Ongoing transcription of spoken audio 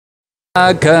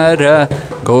Kara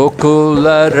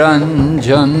Gokula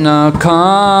Ranjana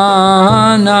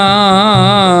Kana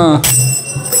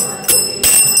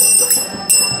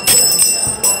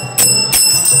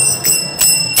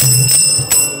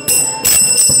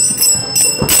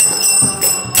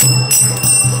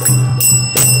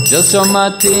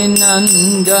Jasomati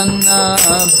Nandana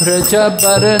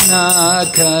Prajabarana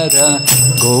Kara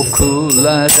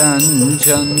Gokula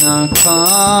Ranjana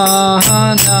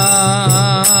Kana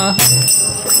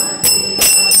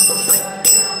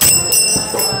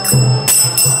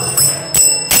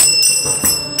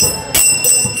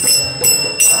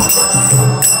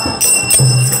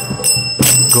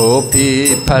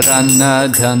Gopi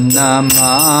Paranadhana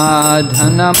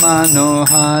Madhana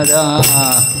Manohara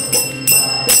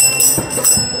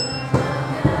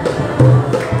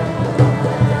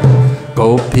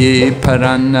Gopi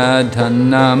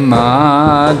Paranadhana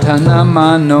Madhana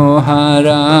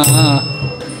Manohara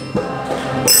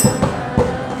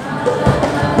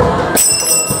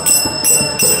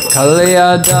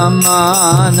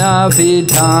Kalyadamana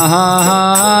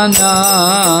Vidhana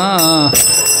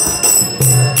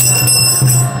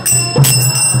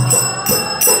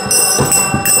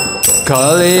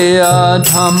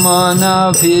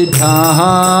Kalyadamana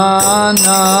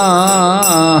Vidhana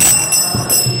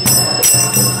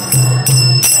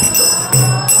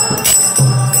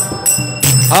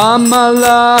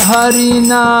Amala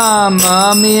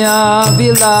Harinama Mya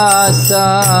Vilasa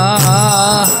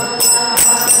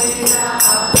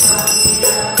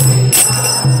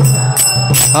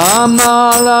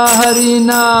Amala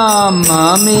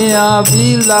Harinama Mya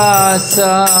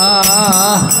Vilasa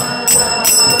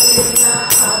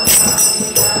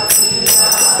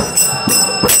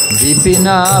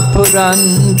Vipina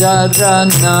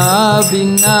Purandarana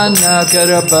Vinana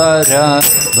Karabara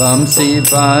Vamsi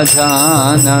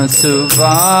Vadhana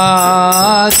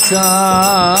Suvasa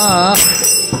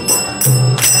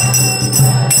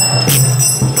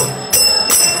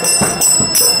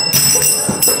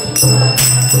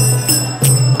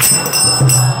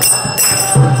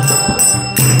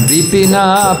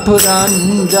Vipina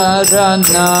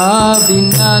Purandarana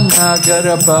Vinana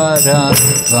Karabara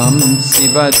Vamsi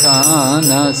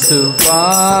Vadhana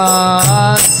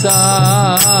Suvasa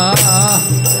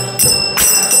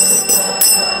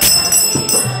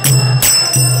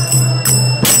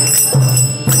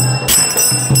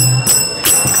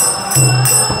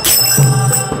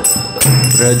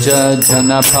Braja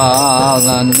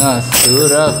Janapalana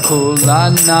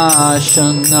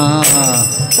Surakulanashana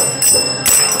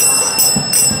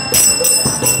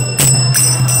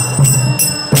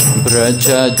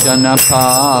Braja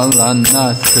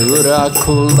Janapalana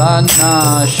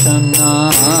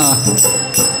Surakulanashana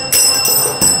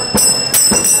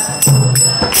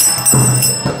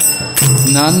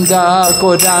Nanda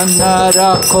Kodana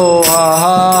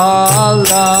Rakoala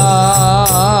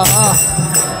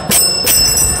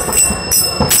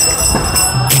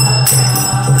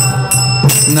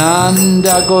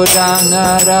Nanda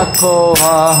Godana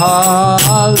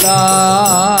Rakoala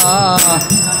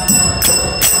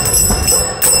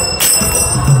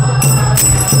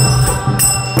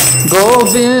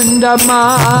Govinda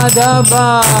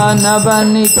Madhava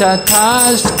Navanita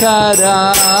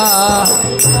Taskara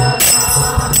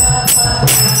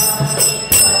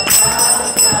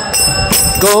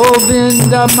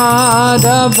Govinda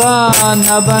Madhava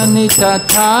Navanita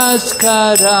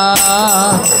Taskara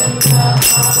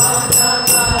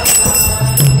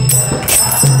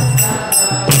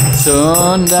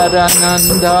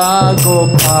Sundarananda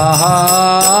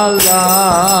Gopala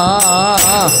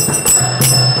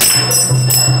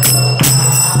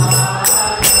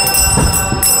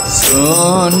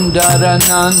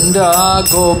Sundarananda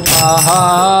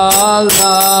Gopala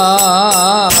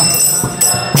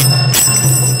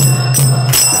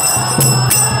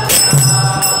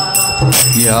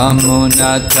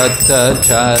Yamuna Tata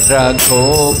Chara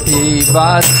Gopi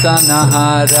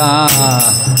Vasanahara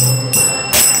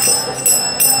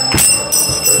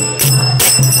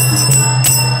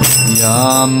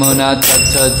Yamuna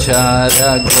Tata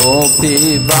Chara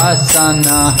Gopi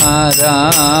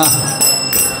Vasanahara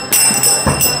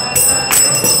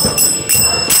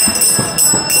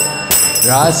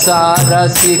Rasa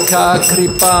Rasika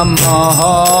Kripa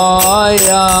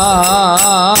Mahaya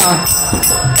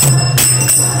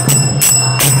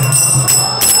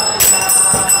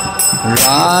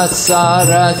Rasa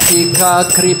Rasika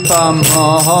Kripa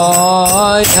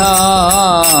Mahaya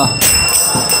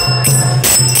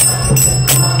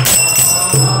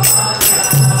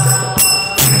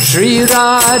Shri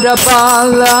Radha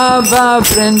Vallabha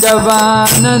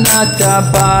Vrindavana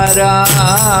Natapara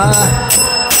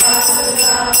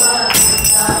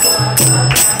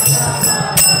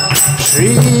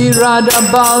Shri Radha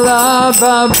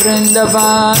Ballabha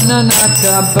Vrindavana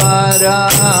Natabara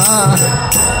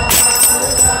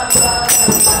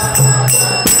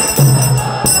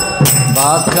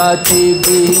Bhakti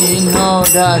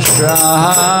Vinoda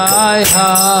Shraya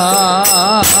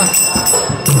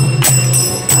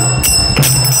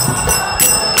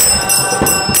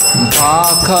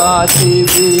Bhakti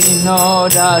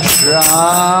Vinoda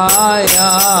Shraya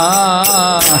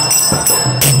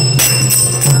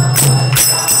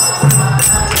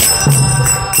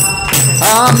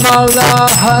Amala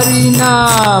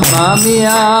Harinama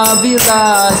Miya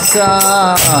Vilasa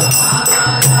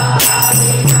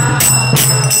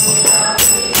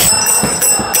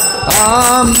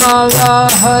Amala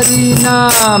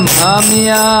Harinama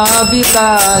Miya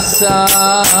Vilasa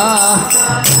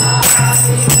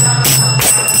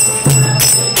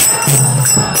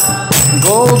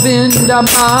Govinda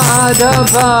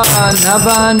Madhava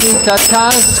Navanita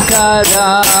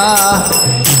Taskara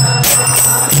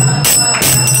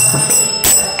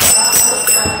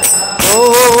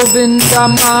Govinda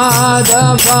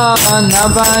Madhava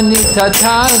Navanita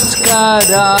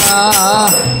Taskara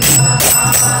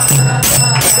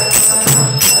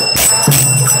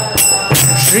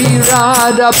Shri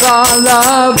Radha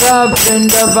Ballabha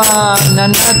Vrindavana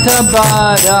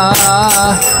Natabara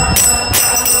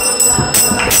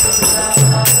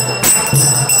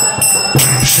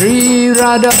Shri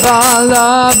Radha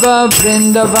Ballabha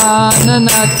Vrindavana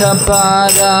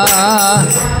Natabara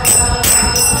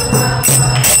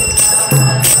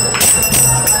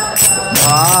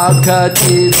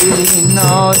Bhakti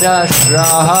Vinoda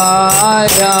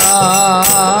Shraya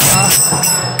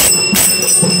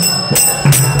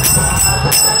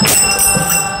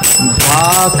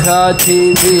Bhakti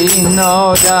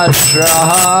Vinoda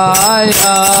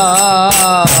Shraya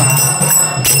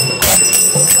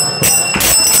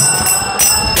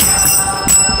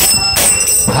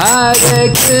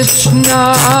Hare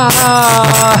Krishna,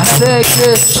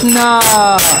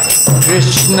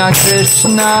 Krishna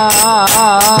Krishna,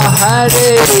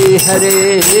 Hare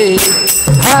Hare,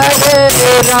 Hare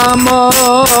Rama,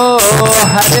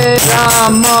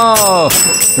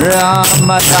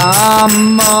 Rama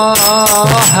Rama,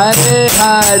 Hare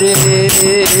Hare.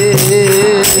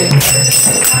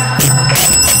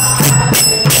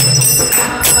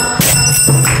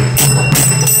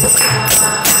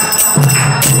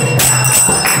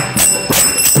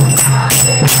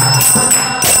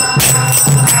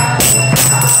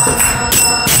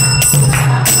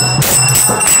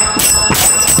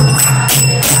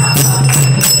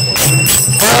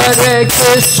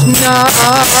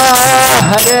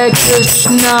 Hare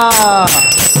Krishna,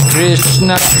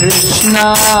 Krishna Krishna,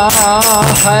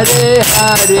 Hare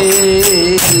Hare,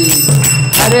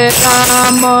 Hare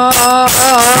Rama,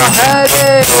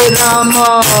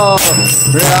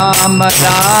 Rama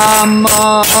Rama,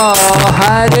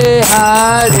 Hare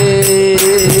Hare.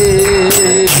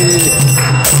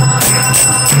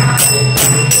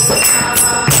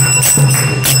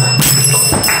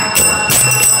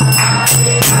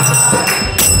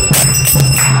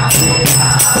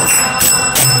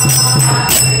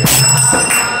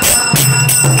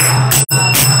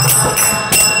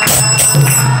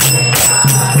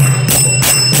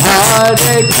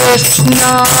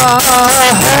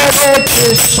 Hare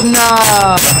Krishna,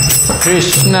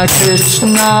 Krishna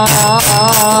Krishna,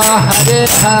 Hare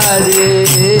Hare,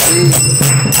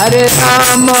 Hare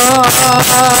Rama,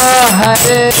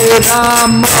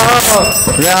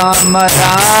 Rama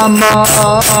Rama,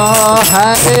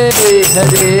 Hare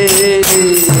Hare.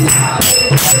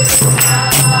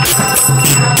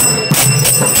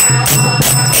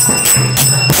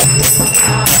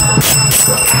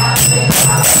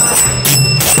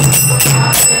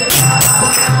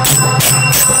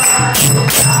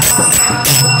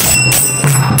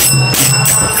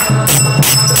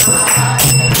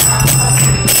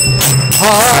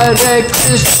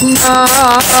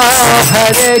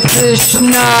 Hare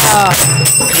Krishna,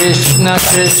 Krishna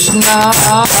Krishna,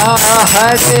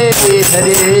 Hare Hare,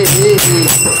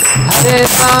 Hare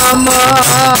Rama,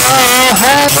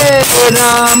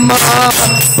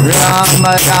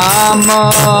 Rama Rama,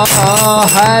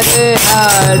 Hare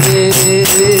Hare.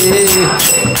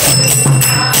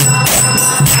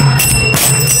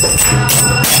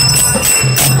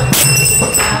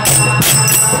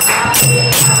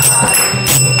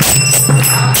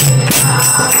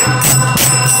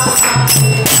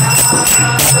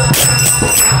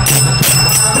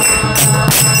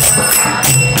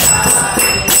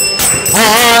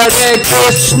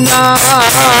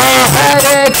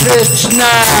 Hare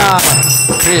Krishna,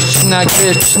 Krishna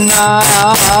Krishna,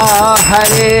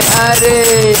 Hare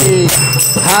Hare,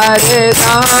 Hare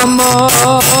Rama,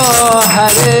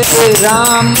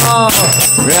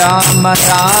 Rama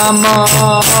Rama,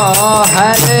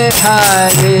 Hare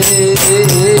Hare.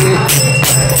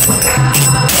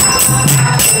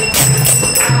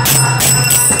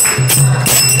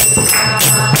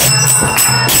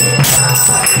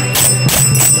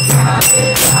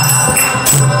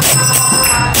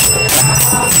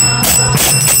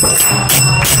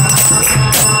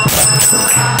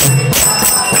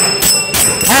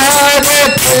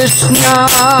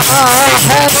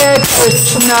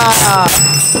 Krishna,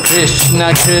 Krishna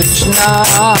Krishna,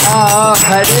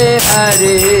 Hare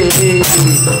Hare,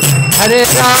 Hare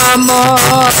Rama,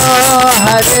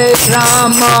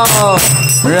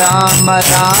 Rama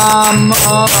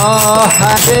Rama,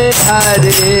 Hare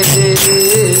Hare.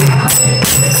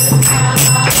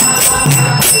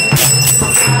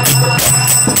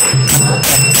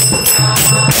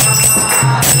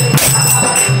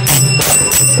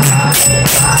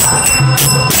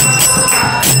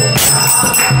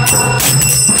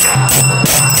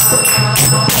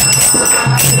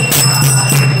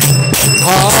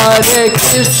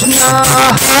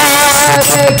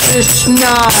 Hare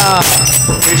Krishna,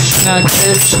 Krishna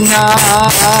Krishna,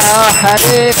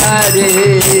 Hare Hare,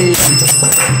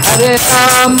 Hare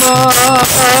Rama,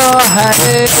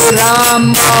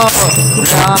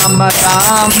 Rama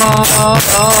Rama,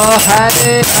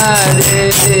 Hare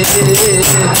Hare.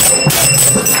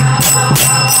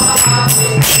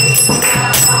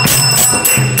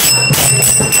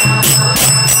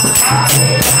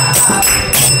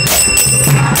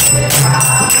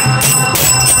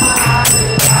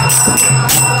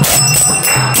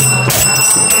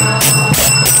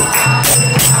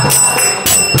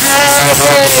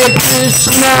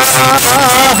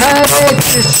 Hare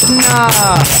Krishna,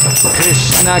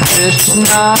 Krishna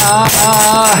Krishna,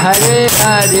 Hare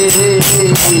Hare,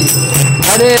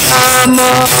 Hare Rama,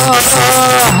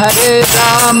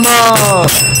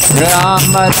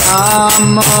 Rama Rama,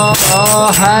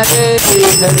 Hare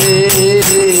Hare.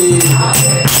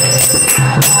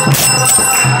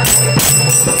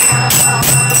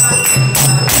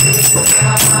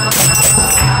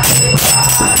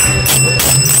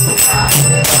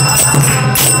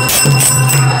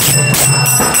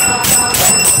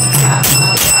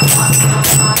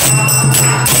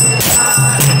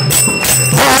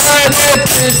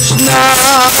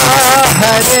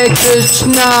 Hare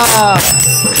Krishna,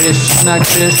 Krishna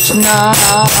Krishna,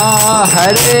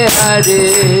 Hare Hare,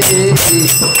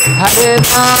 Hare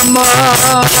Rama,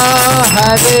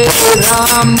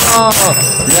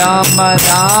 Rama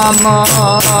Rama,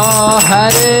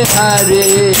 Hare Hare.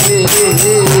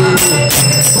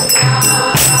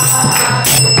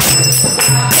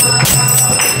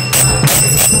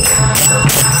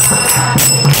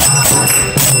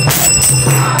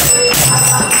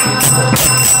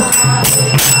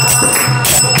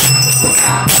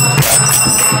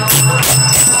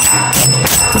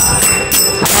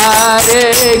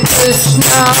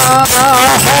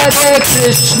 Hare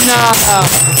Krishna,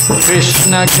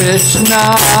 Krishna Krishna,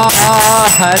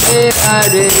 Hare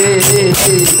Hare,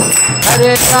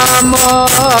 Hare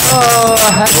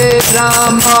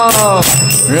Rama,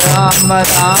 Rama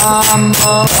Rama,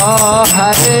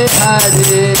 Hare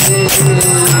Hare.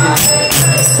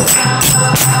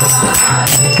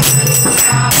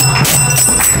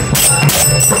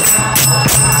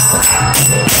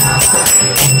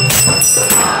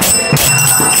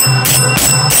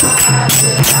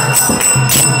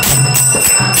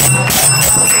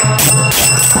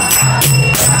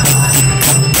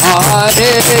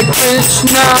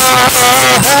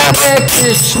 Hare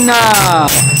Krishna,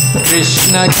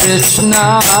 Krishna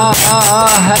Krishna,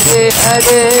 Hare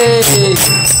Hare,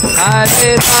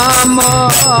 Hare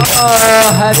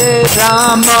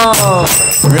Rama,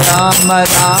 Rama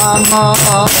Rama,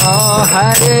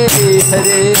 Hare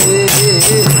Hare.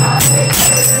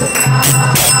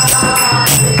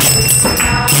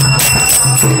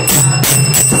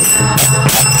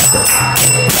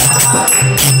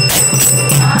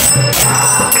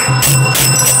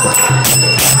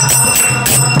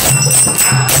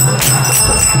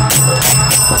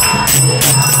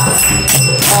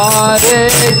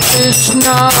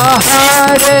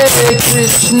 Hare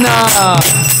Krishna,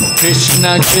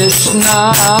 Krishna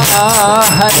Krishna,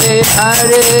 Hare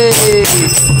Hare,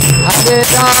 Hare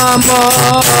Rama,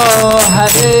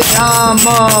 Hare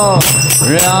Rama,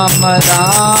 Rama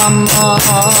Rama,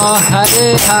 Hare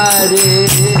Hare.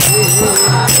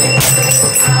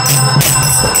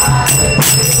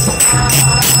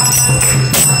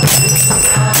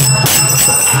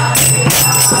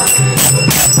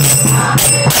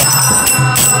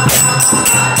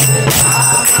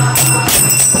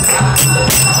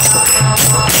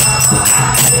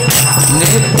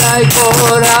 Nitai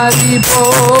Gaur Hari Bo,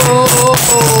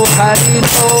 Hari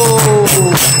Bo,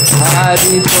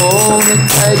 Hari Bo,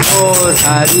 Nitai Gaur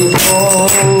Hari Bo.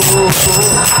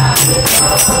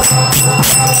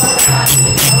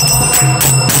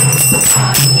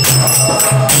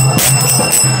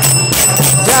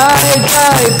 Jai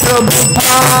Jai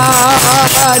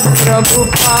Prabhupada,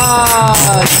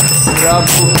 Prabhupada,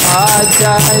 Prabhupada,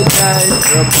 Jai Jai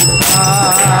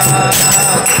Prabhupada.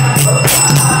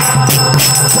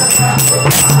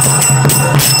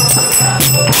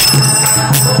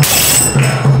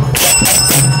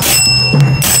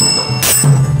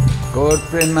 Gaur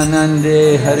Premanande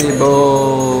Haribo.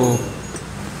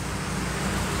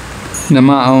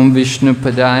 Nama Om Vishnu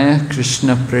Padaya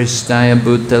Krishna Prestaya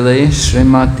Bhutale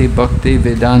Srimati Bhakti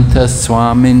Vedanta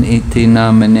Swamin Iti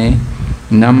Namane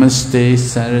Namaste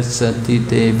Saraswati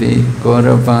Devi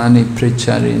Gauravani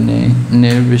Pricharine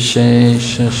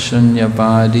Nirvishesha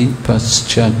Shunyavadi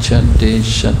Paschacha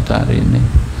Deshatarine.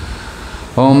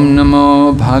 Om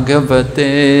Namo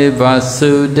Bhagavate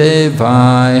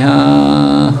Vasudevaya.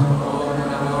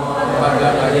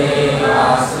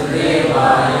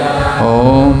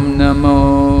 Om Namo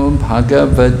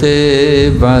Bhagavate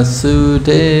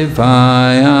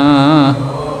Vasudevaya.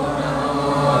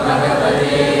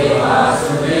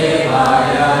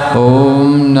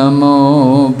 Om Namo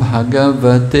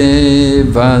Bhagavate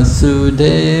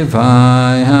Vasudevaya.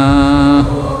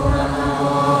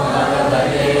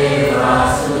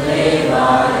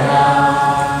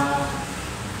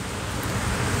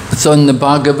 So in the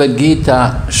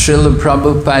Bhagavad-Gita, Srila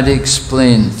Prabhupada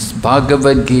explains,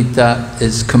 Bhagavad-Gita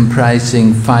is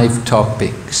comprising 5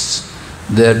 topics.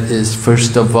 There is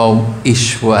first of all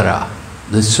Ishvara,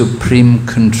 the Supreme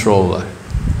Controller.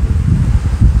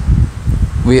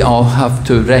 We all have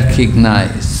to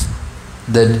recognize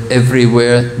that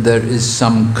everywhere there is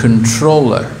some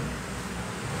controller.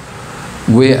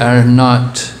 We are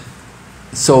not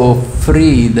so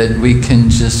free that we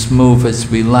can just move as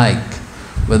we like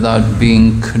without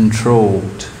being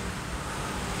controlled.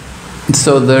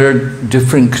 So there are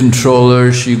different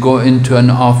controllers. You go into an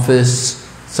office,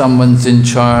 someone's in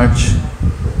charge.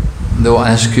 They'll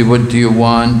ask you, what do you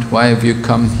want? Why have you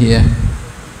come here?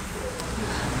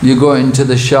 You go into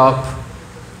the shop,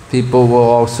 people will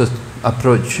also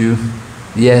approach you.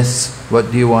 Yes, what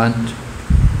do you want?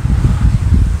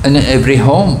 And in every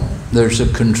home, there's a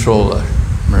controller,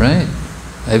 right?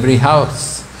 Every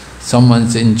house,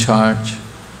 someone's in charge.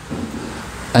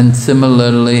 And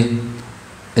similarly,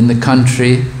 in the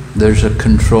country, there's a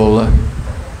controller,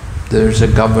 there's a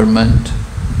government,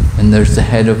 and there's the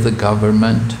head of the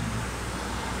government.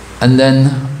 And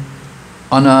then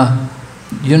on a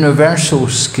universal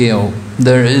scale,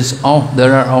 there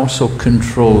are also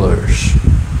controllers.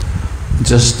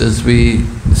 Just as we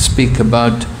speak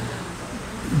about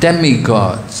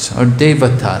demigods or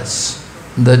devatas,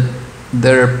 that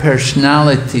there are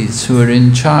personalities who are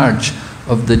in charge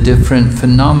of the different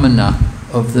phenomena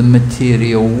of the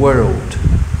material world.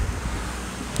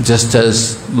 Just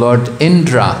as Lord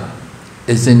Indra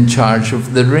is in charge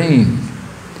of the rain.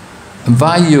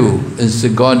 Vayu is the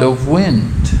god of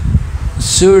wind.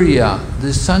 Surya,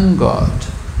 the sun god.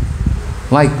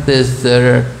 Like this,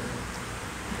 there are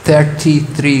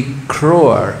 33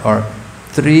 crore or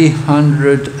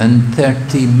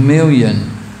 330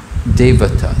 million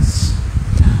devatas.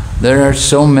 There are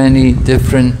so many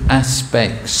different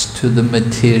aspects to the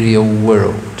material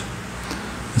world.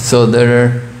 So there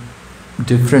are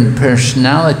different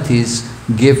personalities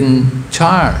given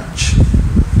charge.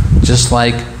 Just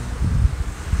like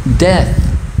death.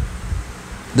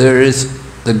 There is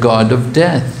the god of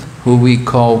death, who we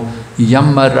call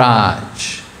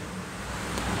Yamaraj.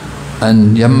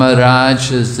 And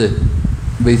Yamaraj is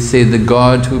we say the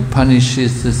god who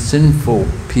punishes the sinful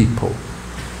people.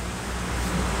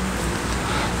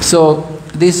 So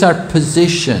these are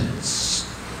positions.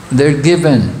 They're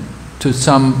given to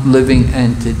some living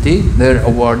entity, they're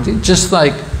awarded. Just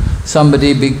like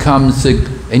somebody becomes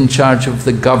in charge of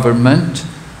the government,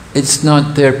 it's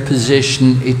not their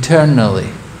position eternally,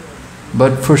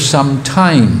 but for some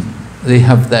time they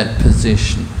have that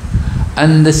position.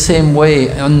 And the same way,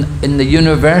 in the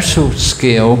universal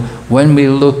scale, when we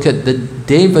look at the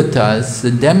devatas,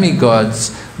 the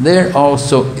demigods, they're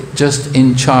also just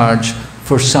in charge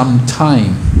for some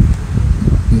time.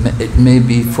 It may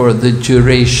be for the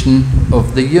duration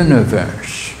of the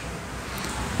universe.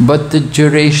 But the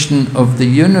duration of the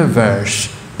universe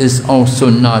is also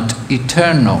not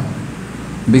eternal,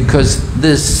 because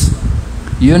this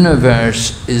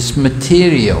universe is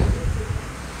material.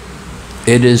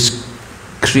 It is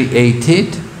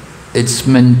created, it's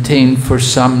maintained for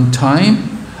some time,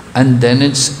 and then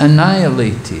it's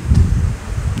annihilated.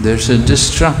 There's a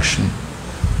destruction.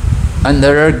 And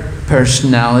there are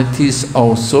personalities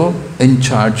also in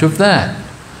charge of that.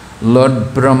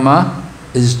 Lord Brahma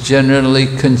is generally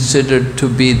considered to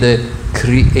be the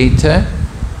creator,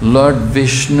 Lord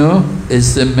Vishnu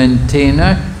is the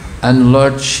maintainer, and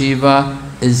Lord Shiva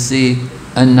is the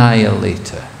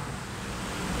annihilator.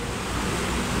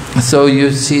 So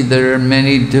you see there are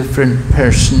many different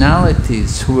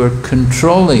personalities who are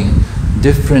controlling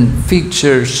different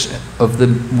features of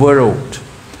the world.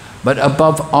 But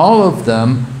above all of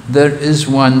them, there is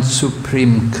one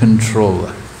supreme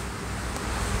controller.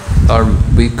 Or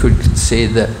we could say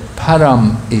the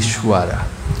Param Ishwara.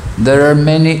 There are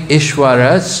many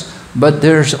Ishwaras, but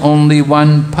there's only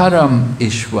one Param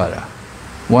Ishwara,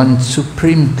 one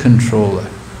supreme controller.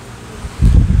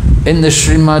 In the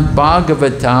Srimad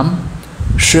Bhagavatam,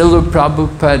 Srila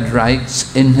Prabhupada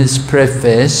writes in his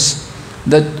preface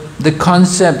that the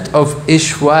concept of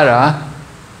Ishwara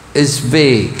is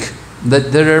vague,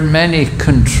 that there are many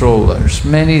controllers,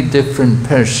 many different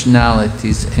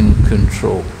personalities in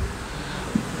control.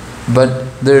 But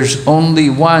there's only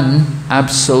one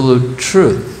absolute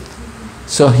truth.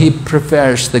 So he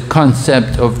prefers the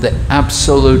concept of the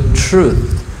absolute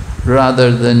truth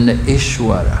rather than the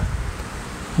Ishwara.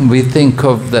 We think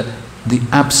of the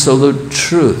absolute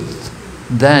truth,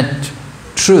 that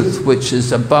truth which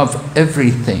is above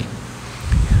everything.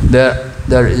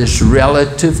 There is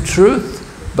relative truth,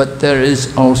 but there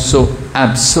is also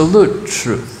absolute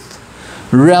truth.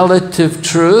 Relative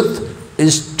truth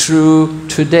is true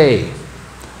today,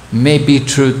 may be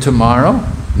true tomorrow,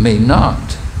 may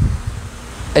not.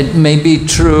 It may be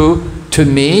true to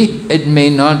me, it may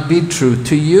not be true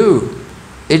to you.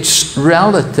 It's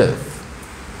relative.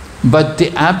 But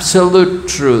the absolute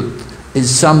truth is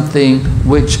something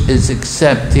which is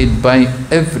accepted by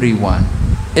everyone,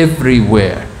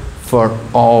 everywhere, for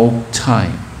all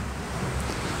time.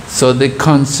 So the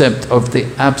concept of the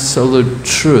absolute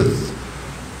truth,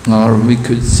 or we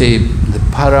could say the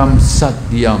Param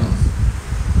Satyam.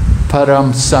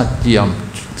 Param Satyam.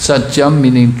 Satyam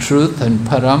meaning truth, and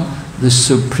Param, the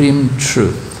supreme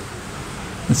truth.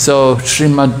 So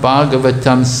Srimad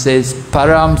Bhagavatam says,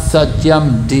 Param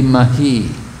Satyam Dimahi,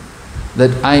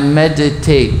 that I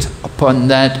meditate upon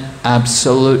that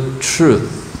absolute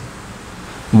truth.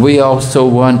 We also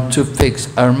want to fix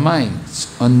our minds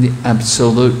on the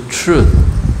absolute truth.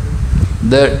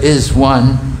 There is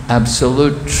one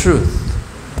absolute truth,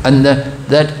 and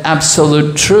that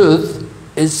absolute truth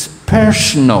is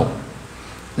personal.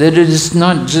 That it is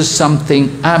not just something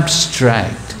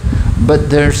abstract, but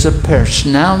there's a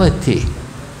personality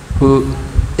who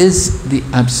is the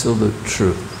absolute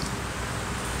truth.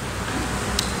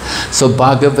 So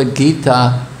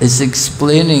Bhagavad-Gita is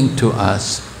explaining to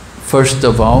us, first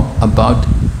of all, about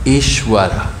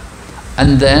Ishwara,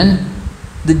 and then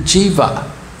the Jiva,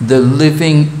 the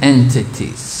living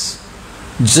entities.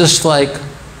 Just like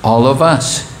all of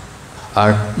us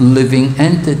are living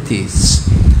entities.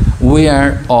 We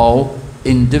are all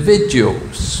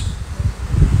individuals.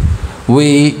 We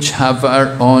each have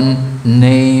our own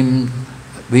name,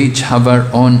 we each have our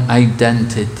own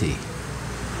identity.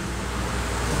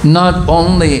 Not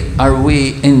only are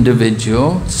we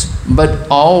individuals, but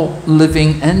all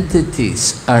living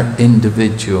entities are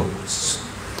individuals.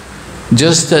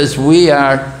 Just as we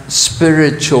are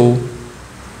spiritual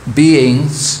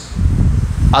beings,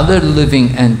 other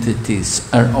living entities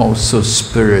are also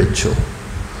spiritual.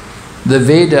 The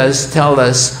Vedas tell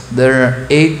us there are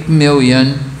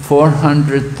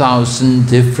 8,400,000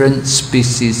 different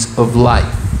species of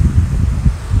life.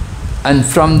 And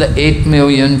from the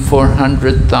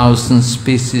 8,400,000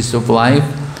 species of life,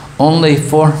 only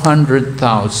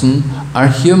 400,000 are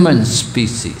human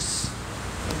species.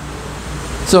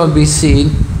 So we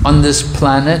see on this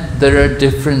planet there are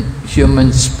different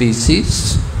human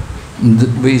species.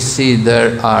 We see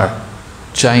there are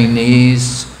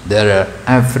Chinese, there are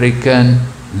African,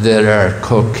 there are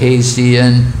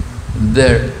Caucasian,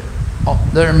 there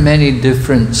are many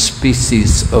different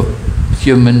species of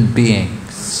human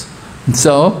beings.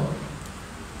 So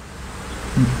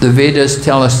the Vedas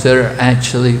tell us there are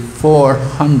actually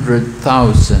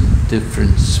 400,000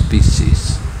 different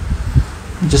species.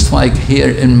 Just like here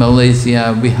in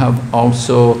Malaysia, we have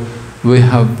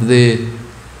the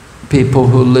people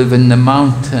who live in the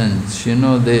mountains, you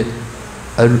know, the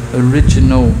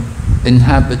original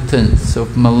inhabitants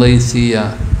of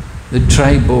Malaysia, the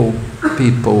tribal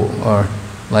people, or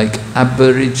like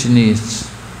Aborigines,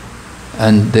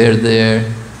 and they're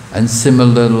there. And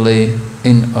similarly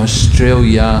in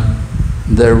Australia,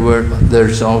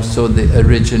 there's also the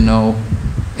original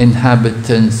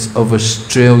inhabitants of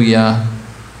Australia.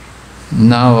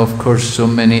 Now, of course, so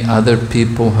many other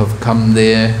people have come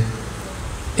there.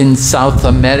 In South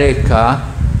America,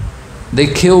 they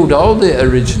killed all the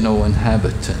original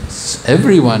inhabitants.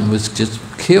 Everyone was just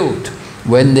killed.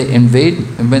 When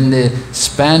the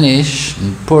Spanish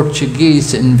and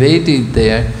Portuguese invaded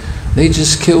there, they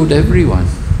just killed everyone.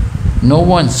 No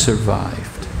one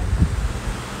survived.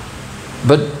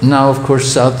 But now, of course,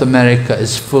 South America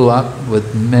is full up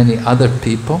with many other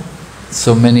people.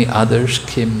 So many others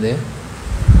came there.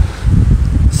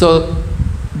 So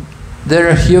there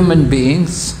are human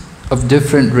beings of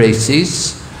different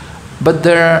races, but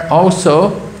there are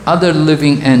also other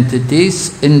living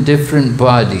entities in different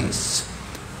bodies,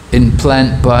 in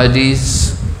plant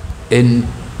bodies, in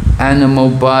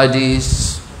animal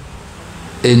bodies,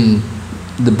 in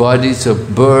the bodies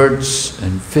of birds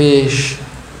and fish,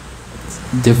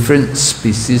 different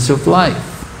species of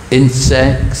life,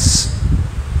 insects.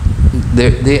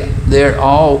 They're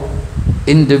all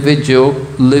individual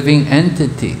living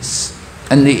entities,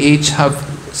 and they each have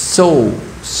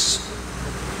souls.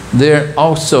 They're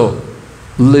also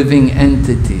living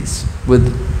entities with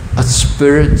a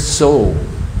spirit soul.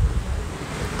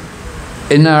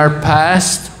 In our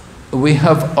past, we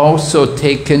have also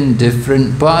taken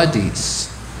different bodies.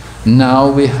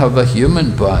 Now we have a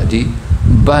human body,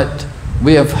 but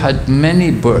we have had many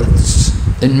births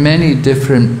in many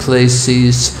different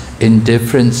places, in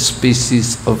different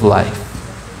species of life.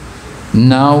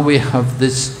 Now we have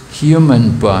this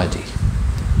human body.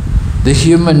 The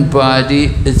human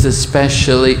body is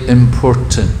especially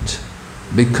important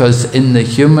because in the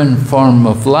human form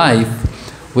of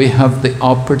life, we have the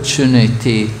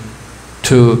opportunity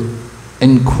to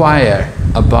inquire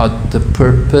about the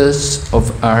purpose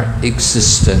of our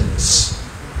existence,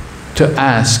 to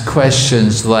ask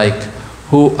questions like,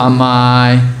 who am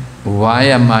I, why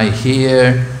am I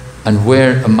here, and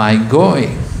where am I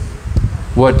going?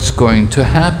 What's going to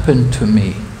happen to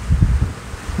me?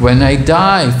 When I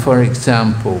die, for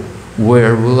example,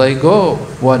 where will I go?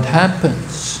 What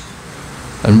happens?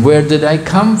 And where did I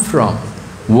come from?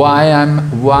 Why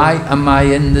am I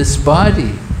in this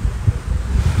body?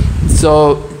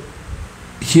 So,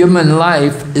 human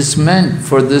life is meant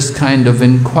for this kind of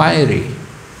inquiry.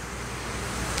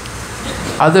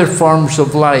 Other forms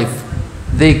of life,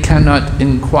 they cannot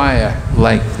inquire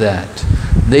like that.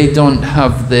 They don't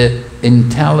have the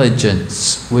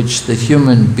intelligence which the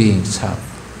human beings have.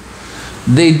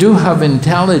 They do have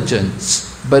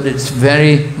intelligence, but it's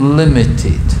very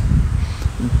limited.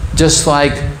 Just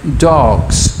like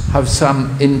dogs have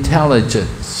some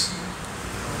intelligence.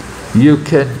 You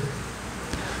can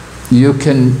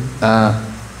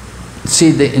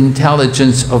see the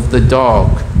intelligence of the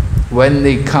dog. When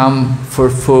they come for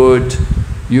food,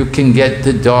 you can get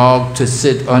the dog to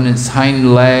sit on its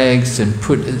hind legs and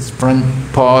put its front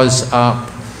paws up,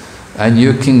 and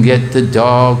you can get the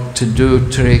dog to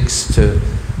do tricks to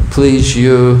please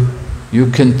you. You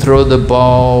can throw the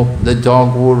ball, the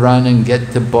dog will run and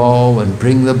get the ball and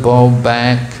bring the ball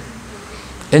back.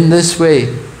 In this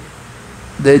way,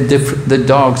 the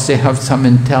dogs, they have some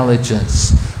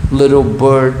intelligence. Little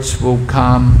birds will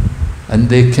come and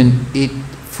they can eat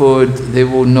food, they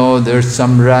will know there's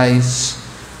some rice.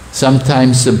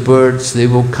 Sometimes the birds, they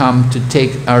will come to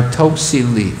take our tulsi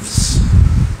leaves.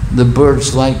 The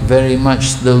birds like very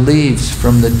much the leaves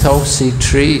from the tulsi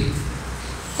tree.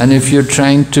 And if you're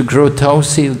trying to grow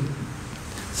tulsi,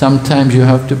 sometimes you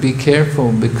have to be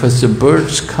careful because the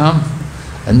birds come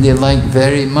and they like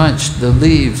very much the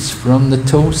leaves from the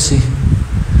tulsi.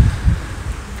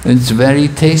 It's very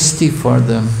tasty for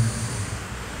them.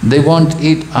 They won't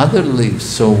eat other leaves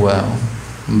so well,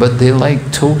 but they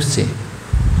like tulsi.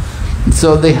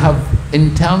 So they have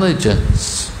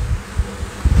intelligence.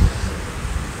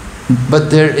 But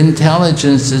their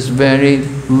intelligence is very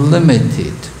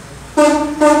limited.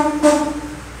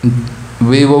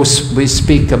 We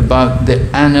speak about the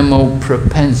animal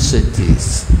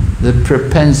propensities, the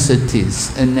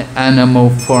propensities in the animal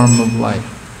form of life.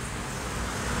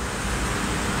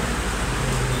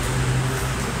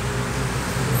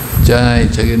 Jai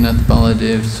Jagannath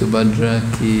Baladev Subhadra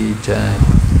Ki Jai.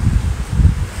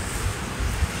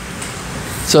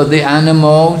 So the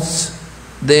animals,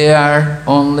 they are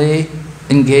only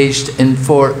engaged in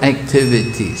 4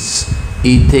 activities: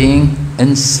 eating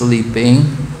and sleeping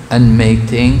and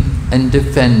mating and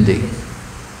defending.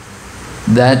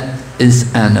 That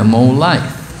is animal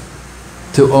life.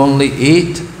 To only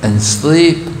eat and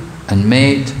sleep and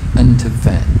mate and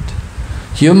defend.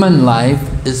 Human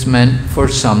life is meant for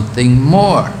something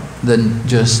more than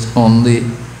just only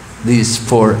these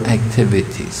 4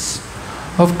 activities.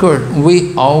 Of course,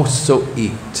 we also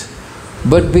eat,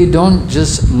 but we don't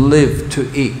just live to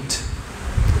eat.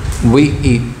 We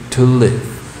eat to live.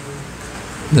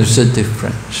 There's a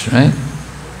difference, right?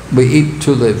 We eat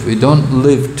to live. We don't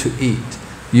live to eat.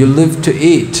 You live to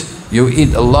eat. You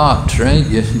eat a lot, right?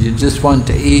 You just want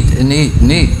to eat and eat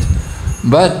and eat.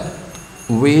 But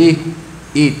we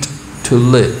eat to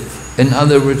live. In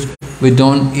other words, we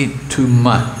don't eat too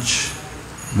much.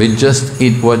 We just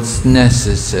eat what's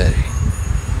necessary.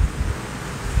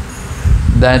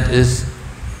 That is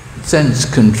sense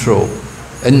control.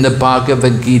 In the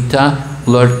Bhagavad-Gita,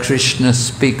 Lord Krishna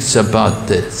speaks about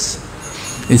this.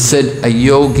 He said, a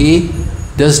yogi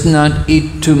does not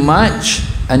eat too much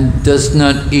and does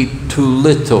not eat too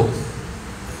little.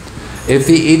 If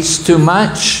he eats too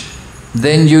much,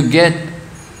 then you get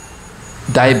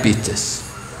diabetes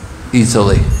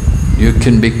easily. You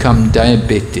can become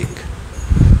diabetic.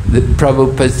 The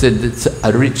Prabhupada said it's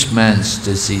a rich man's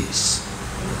disease.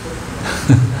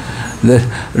 The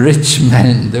rich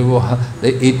men,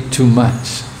 they eat too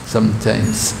much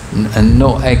sometimes and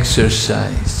no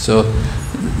exercise, so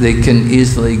they can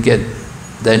easily get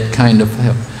that kind of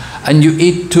health. And you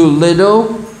eat too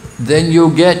little, then you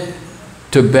get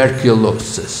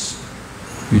tuberculosis.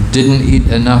 You didn't eat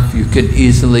enough, you could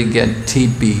easily get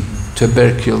TB,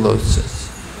 tuberculosis.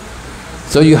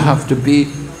 So you have to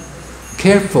be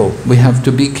careful. We have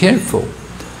to be careful.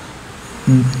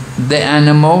 The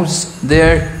animals,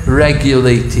 they're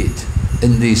regulated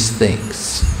in these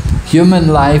things. Human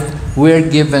life, we're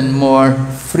given more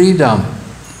freedom.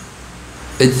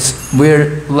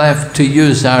 We're left to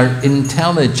use our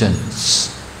intelligence.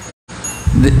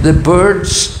 The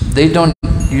birds, they don't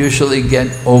usually get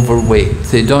overweight.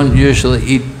 They don't usually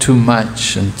eat too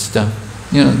much and stuff.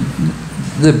 You know,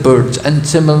 the birds. And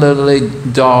similarly,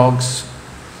 dogs.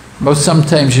 Well,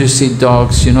 sometimes you see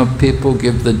dogs, you know, people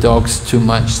give the dogs too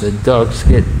much. The dogs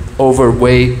get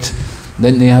overweight.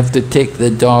 Then they have to take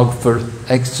the dog for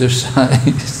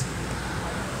exercise.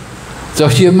 So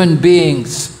human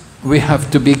beings, we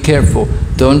have to be careful.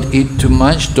 Don't eat too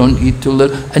much, don't eat too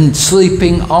little. And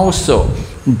sleeping also.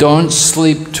 Don't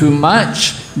sleep too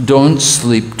much, don't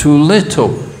sleep too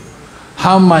little.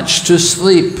 How much to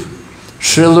sleep?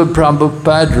 Srila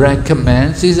Prabhupada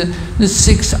recommends, he said,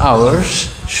 6 hours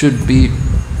should be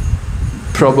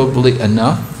probably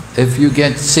enough. If you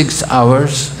get 6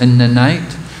 hours in the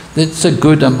night, that's a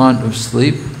good amount of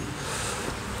sleep.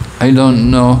 I don't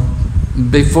know.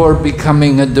 Before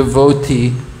becoming a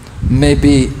devotee,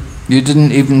 maybe you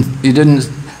didn't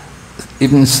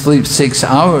even sleep 6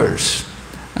 hours.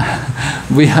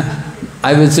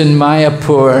 I was in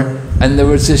Mayapur, and there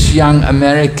was this young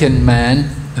American man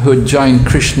who had joined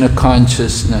Krishna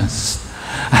consciousness.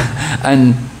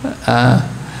 And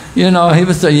you know, he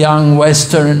was a young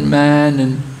Western man,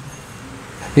 and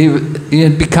he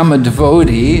had become a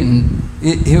devotee, and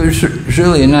he was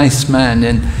really a nice man,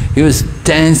 and he was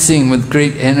dancing with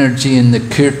great energy in the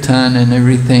kirtan and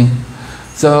everything.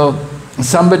 So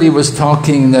somebody was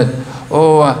talking that,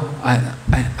 oh,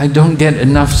 I don't get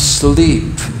enough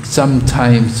sleep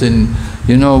sometimes, and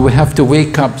you know, we have to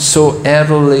wake up so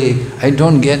early, I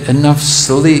don't get enough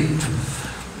sleep.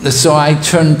 So I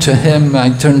turned to him,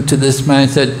 I turned to this man, I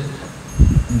said,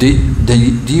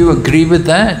 do you agree with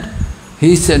that?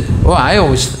 He said, oh,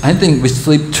 I think we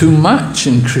sleep too much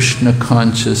in Krishna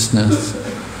consciousness.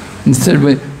 He said,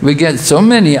 we get so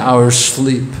many hours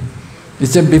sleep. He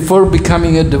said, before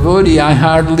becoming a devotee, I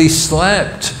hardly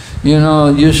slept. You know,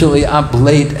 usually up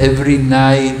late every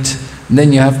night. And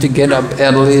then you have to get up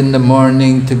early in the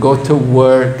morning to go to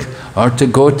work or to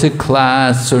go to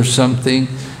class or something.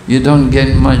 You don't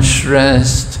get much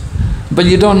rest. But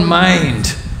you don't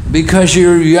mind, because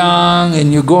you're young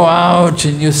and you go out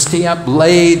and you stay up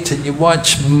late and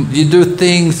you do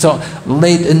things so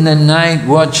late in the night,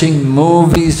 watching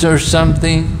movies or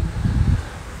something.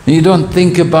 And you don't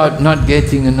think about not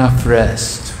getting enough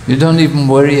rest. You don't even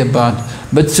worry about it.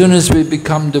 But as soon as we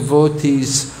become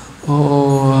devotees,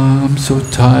 oh, I'm so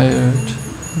tired.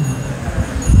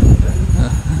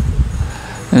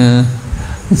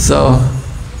 So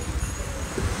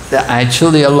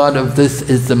actually a lot of this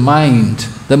is the mind.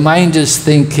 The mind is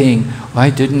thinking, oh, I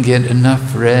didn't get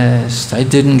enough rest, I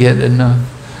didn't get enough.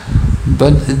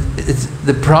 But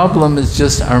the problem is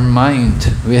just our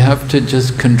mind. We have to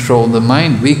just control the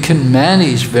mind. We can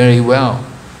manage very well.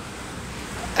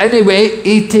 Anyway,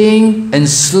 eating and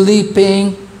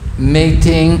sleeping,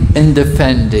 mating and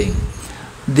defending.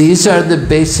 These are the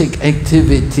basic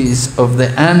activities of the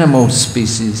animal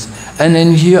species. And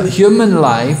in human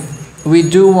life, we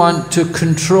do want to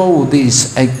control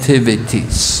these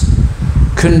activities.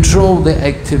 Control the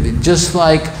activity, just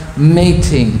like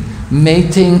mating.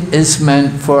 Mating is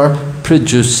meant for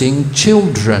producing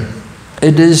children.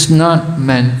 It is not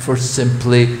meant for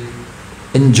simply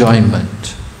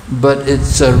enjoyment, but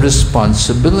it's a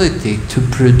responsibility to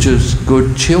produce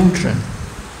good children.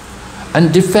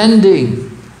 And defending,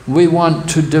 we want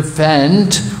to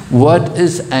defend what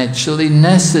is actually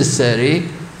necessary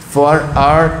for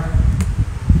our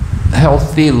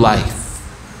healthy life.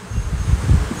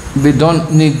 We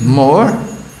don't need more.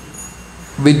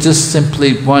 We just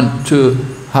simply want to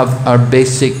have our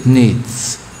basic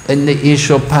needs. In the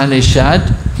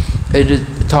Ishopanishad,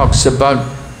 it talks about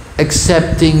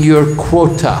accepting your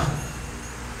quota.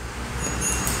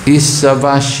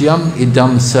 Isavashyam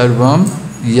idam sarvam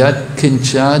yat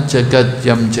kincha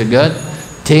jagatyam jagat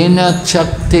tena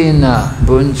chaktena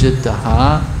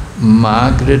bunjitaha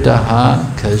magritaha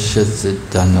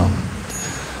kashasitanam.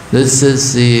 This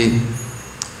is the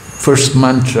first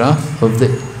mantra of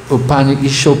the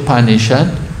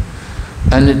Ishopanishad,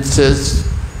 and it says,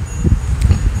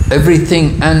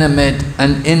 everything animate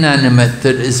and inanimate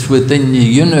that is within the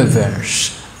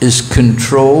universe is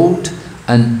controlled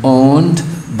and owned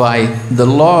by the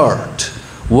Lord.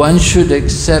 One should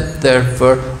accept,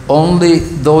 therefore, only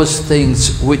those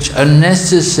things which are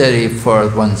necessary for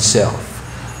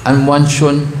oneself, and one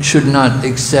should not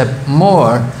accept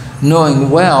more, knowing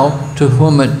well to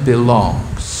whom it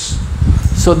belongs.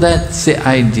 So that's the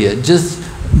idea, just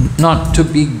not to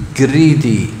be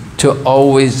greedy, to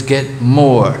always get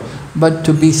more, but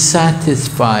to be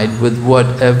satisfied with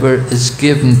whatever is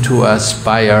given to us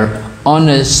by our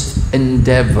honest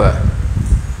endeavor,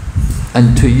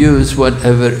 and to use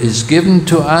whatever is given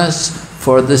to us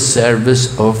for the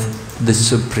service of the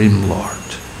Supreme Lord.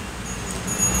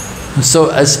 So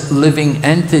as living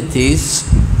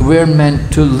entities, we're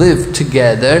meant to live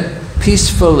together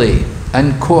peacefully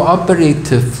and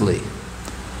cooperatively.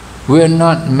 We're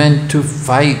not meant to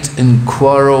fight and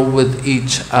quarrel with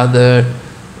each other.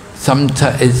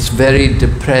 Sometimes it's very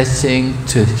depressing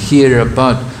to hear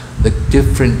about the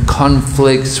different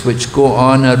conflicts which go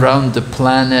on around the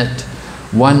planet,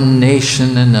 one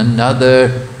nation and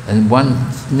another, and one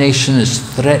nation is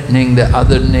threatening the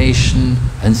other nation,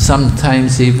 and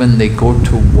sometimes even they go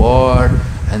to war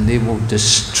and they will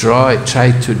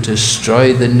try to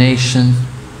destroy the nation.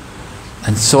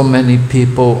 And so many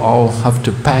people all have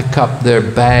to pack up their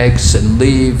bags and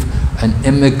leave and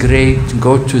immigrate,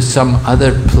 go to some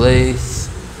other place.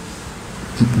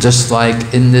 Just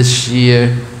like in this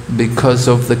year, because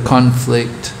of the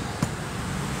conflict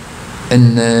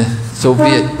in the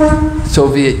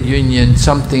Soviet Union,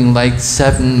 something like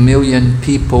 7 million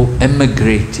people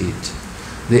emigrated.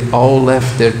 They all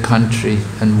left their country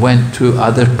and went to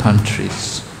other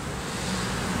countries.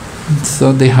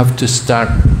 So they have to start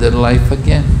their life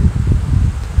again.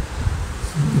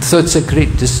 So it's a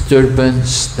great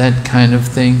disturbance, that kind of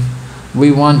thing.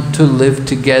 We want to live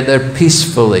together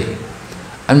peacefully,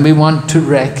 and we want to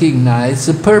recognize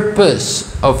the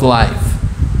purpose of life.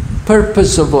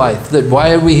 Purpose of life, that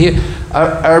why are we here?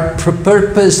 Our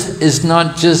purpose is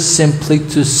not just simply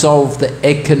to solve the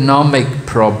economic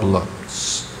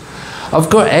problems. Of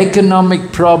course,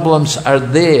 economic problems are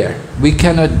there. We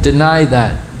cannot deny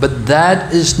that. But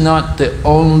that is not the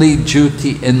only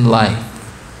duty in life.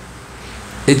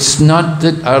 It's not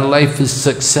that our life is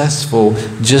successful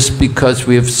just because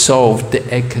we have solved the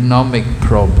economic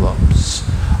problems.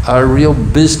 Our real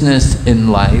business in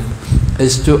life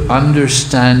is to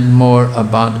understand more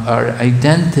about our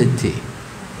identity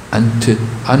and to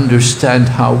understand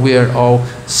how we are all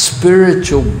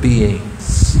spiritual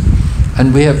beings.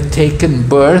 And we have taken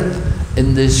birth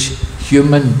in this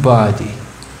human body.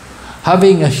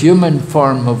 Having a human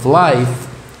form of life,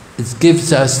 it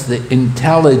gives us the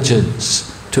intelligence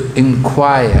to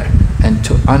inquire and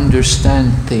to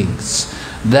understand things.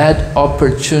 That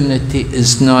opportunity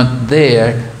is not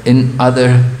there in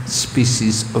other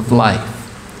species of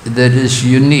life. That is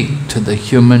unique to the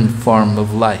human form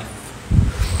of life.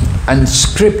 And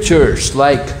scriptures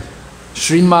like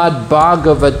Srimad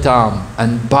Bhagavatam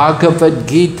and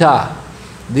Bhagavad-Gita,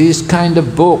 these kind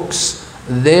of books,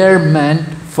 they're meant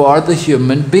for the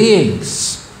human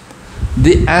beings.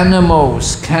 The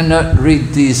animals cannot read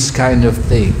these kind of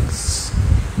things.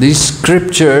 These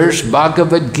scriptures,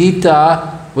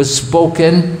 Bhagavad-Gita, was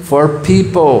spoken for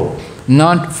people,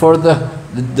 not for the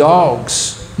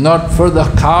dogs, not for the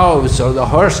cows or the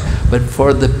horse, but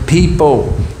for the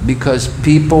people, because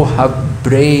people have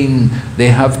brain, they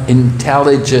have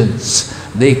intelligence,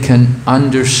 they can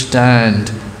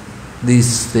understand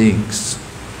these things.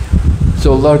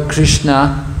 So Lord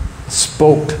Krishna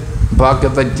spoke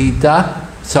Bhagavad-Gita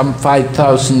some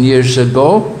 5,000 years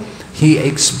ago. He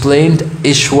explained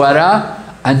Ishvara,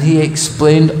 and he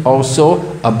explained also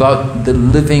about the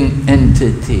living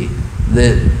entity,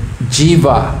 the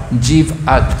Jiva,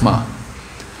 Jivatma.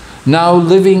 Now,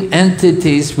 living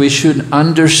entities, we should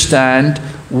understand,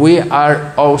 we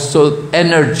are also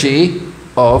energy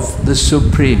of the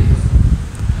Supreme.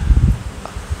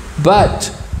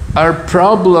 But our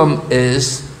problem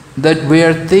is that we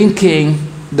are thinking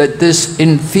that this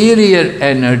inferior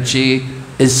energy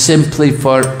is simply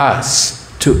for us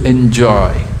to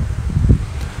enjoy.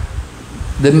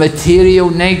 The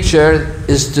material nature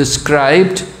is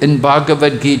described in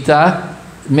Bhagavad-Gita,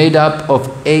 made up of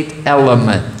 8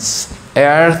 elements: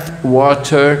 earth,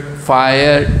 water,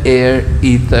 fire, air,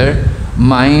 ether,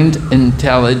 mind,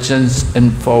 intelligence,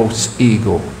 and false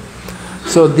ego.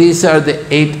 So these are the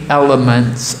 8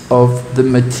 elements of the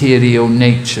material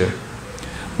nature.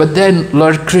 But then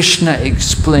Lord Krishna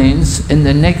explains in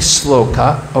the next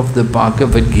sloka of the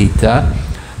Bhagavad-Gita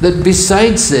that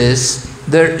besides this,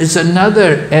 there is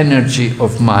another energy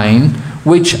of mind,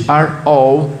 which are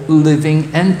all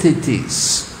living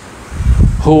entities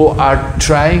who are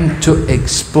trying to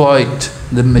exploit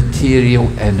the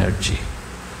material energy.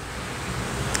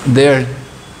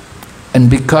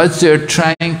 And because they're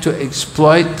trying to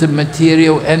exploit the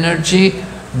material energy,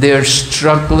 they're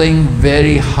struggling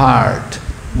very hard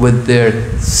with their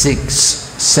 6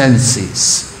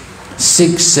 senses.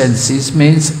 6 senses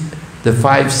means the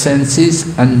 5 senses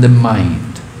and the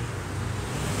mind.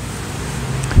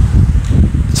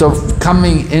 So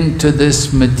coming into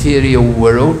this material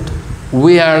world,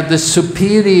 we are the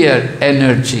superior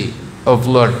energy of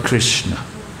Lord Krishna.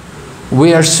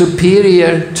 We are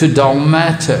superior to dull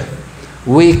matter.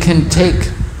 We can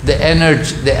take the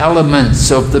energy, the elements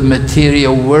of the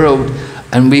material world,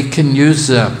 and we can use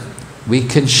them. We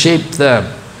can shape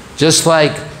them. Just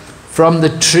like from the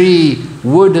tree,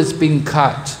 wood has been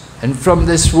cut. And from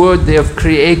this wood they have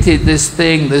created this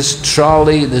thing, this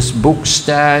trolley, this book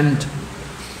stand.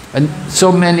 And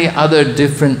so many other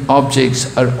different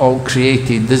objects are all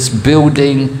created. This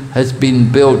building has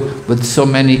been built with so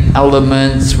many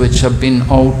elements which have been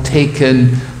all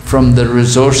taken from the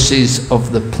resources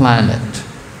of the planet.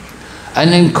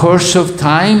 And in course of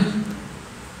time,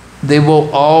 they will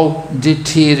all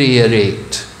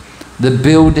deteriorate. The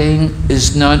building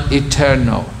is not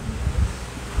eternal.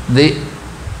 The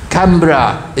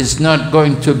camera is not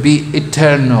going to be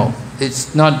eternal.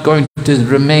 It's not going to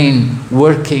remain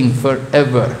working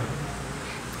forever.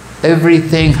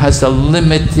 Everything has a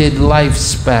limited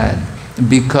lifespan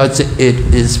because it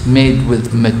is made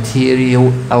with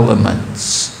material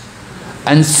elements.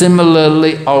 And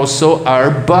similarly also our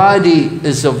body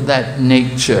is of that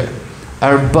nature.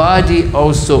 Our body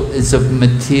also is of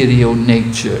material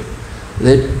nature.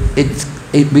 That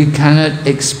we cannot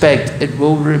expect it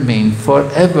will remain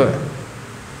forever.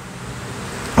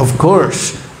 Of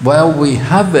course, while we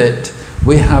have it,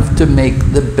 we have to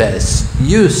make the best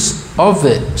use of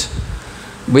it.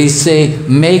 We say,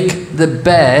 make the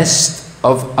best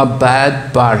of a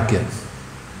bad bargain.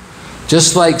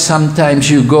 Just like sometimes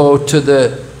you go to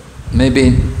the,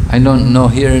 maybe, I don't know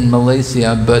here in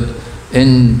Malaysia, but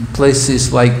in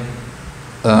places like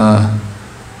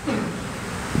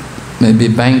maybe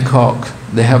Bangkok,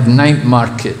 they have night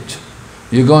market.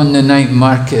 You go in the night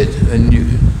market and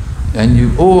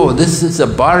you, oh, this is a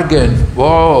bargain.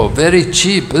 Whoa, very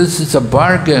cheap, this is a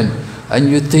bargain. And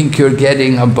you think you're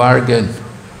getting a bargain.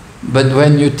 But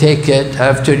when you take it,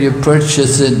 after you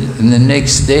purchase it, and the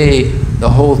next day, the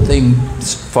whole thing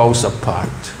falls apart.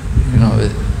 You know,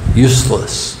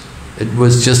 useless. It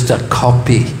was just a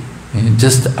copy,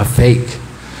 just a fake.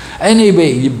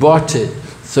 Anyway, you bought it,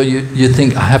 so you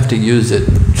think, I have to use it.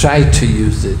 Try to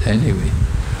use it anyway.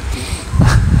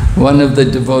 One of the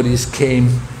devotees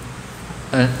came,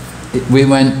 and we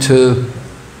went to,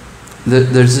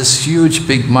 there's this huge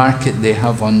big market they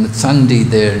have on Sunday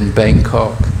there in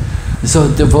Bangkok. So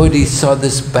the devotee saw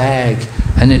this bag,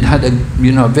 and it had a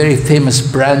very famous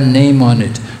brand name on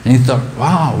it, and he thought,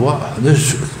 wow,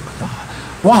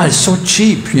 it's so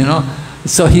cheap,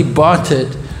 So he bought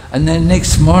it, and then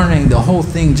next morning the whole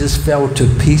thing just fell to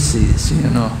pieces,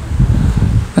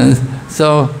 And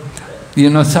so,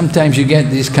 sometimes you get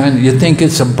these you think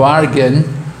it's a bargain,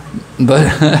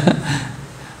 But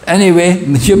anyway,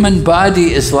 the human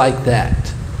body is like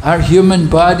that. Our human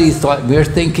body is like, we're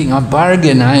thinking, a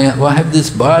bargain, I have this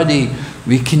body,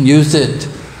 we can use it.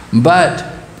 But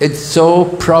it's so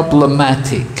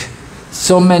problematic.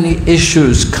 So many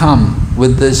issues come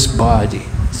with this body.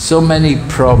 So many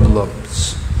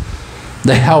problems.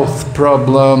 The health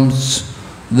problems,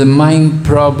 the mind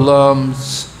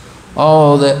problems,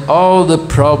 all the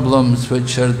problems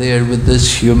which are there with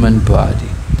this human body.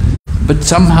 But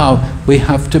somehow we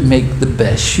have to make the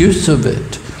best use of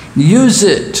it. Use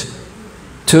it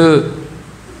to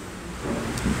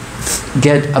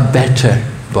get a better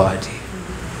body.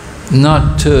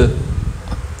 Not to,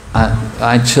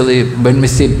 actually, when we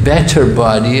say better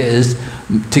body, is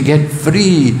to get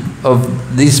free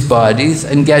of these bodies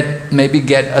and maybe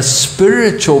get a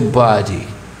spiritual body.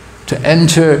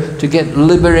 To get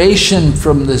liberation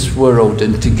from this world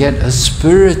and to get a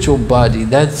spiritual body.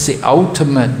 That's the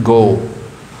ultimate goal.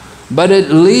 But at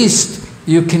least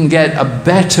you can get a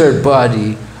better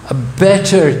body, a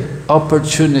better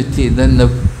opportunity than the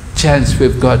chance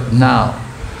we've got now.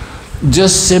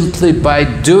 Just simply by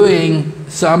doing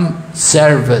some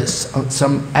service,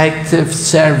 some active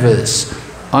service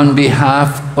on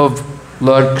behalf of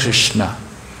Lord Krishna.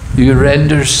 You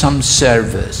render some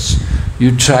service.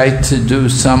 You try to do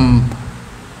some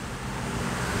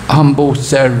humble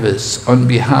service on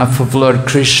behalf of Lord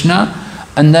Krishna,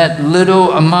 and that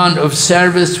little amount of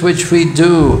service which we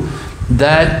do,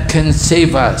 that can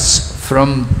save us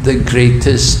from the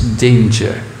greatest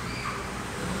danger.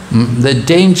 The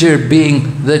danger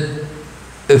being that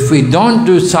if we don't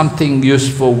do something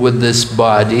useful with this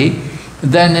body,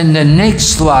 then in the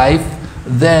next life,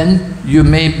 then you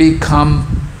may become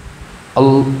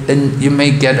you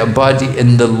may get a body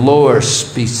in the lower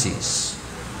species.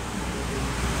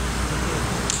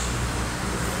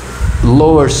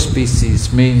 Lower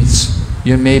species means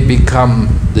you may become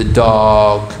the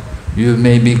dog, you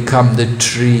may become the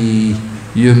tree,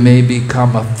 you may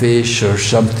become a fish or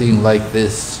something like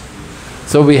this.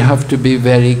 So we have to be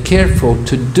very careful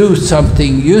to do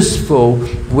something useful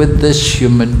with this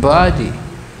human body.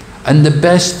 And the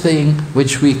best thing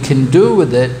which we can do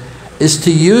with it is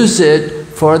to use it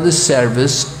for the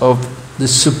service of the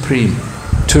Supreme,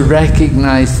 to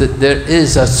recognize that there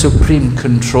is a Supreme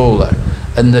Controller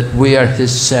and that we are His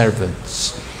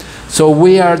servants. So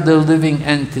we are the living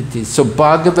entities. So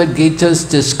Bhagavad-Gita is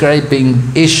describing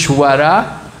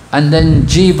Ishvara and then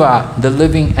Jiva, the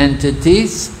living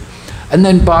entities. And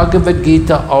then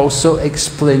Bhagavad-Gita also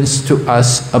explains to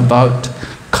us about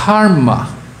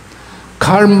karma.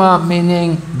 Karma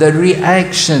meaning the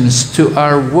reactions to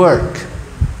our work.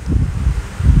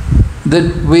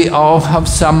 That we all have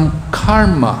some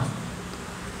karma.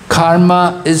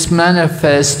 Karma is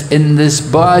manifest in this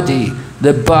body.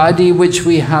 The body which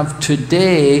we have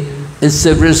today is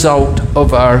the result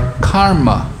of our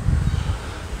karma.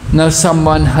 Now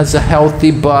someone has a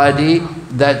healthy body,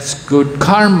 that's good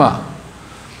karma.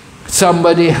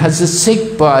 Somebody has a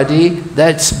sick body,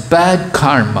 that's bad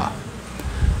karma.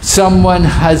 Someone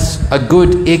has a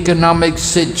good economic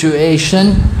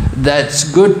situation, that's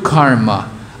good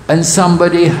karma. And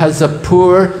somebody has a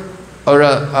poor or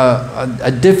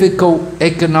a difficult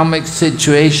economic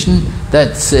situation,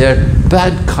 that's their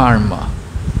bad karma.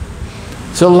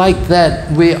 So like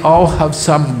that, we all have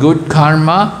some good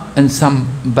karma and some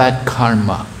bad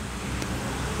karma.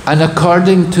 And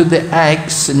according to the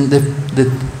acts and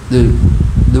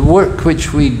the work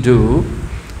which we do,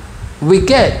 we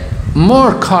get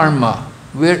more karma.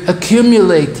 We're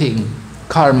accumulating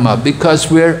karma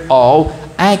because we're all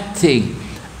acting.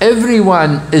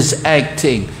 Everyone is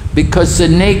acting because the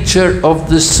nature of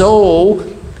the soul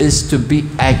is to be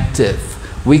active.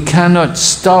 We cannot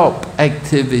stop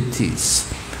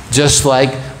activities. Just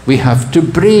like we have to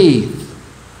breathe.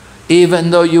 Even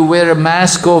though you wear a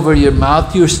mask over your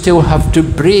mouth, you still have to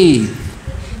breathe.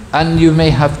 And you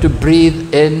may have to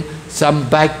breathe in some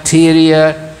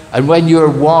bacteria. And when you're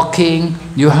walking,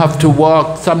 you have to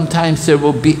walk. Sometimes there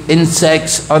will be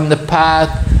insects on the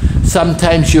path.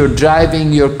 Sometimes you're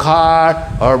driving your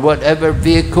car or whatever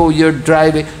vehicle you're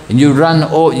driving, and you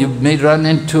may run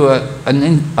into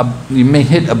you may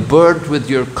hit a bird with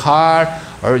your car,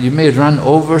 or you may run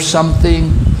over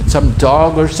something. Some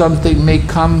dog or something may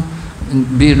come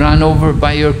and be run over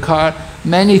by your car.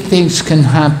 Many things can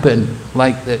happen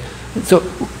like that. So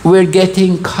we're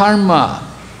getting karma.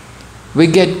 We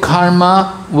get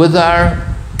karma with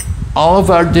all of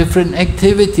our different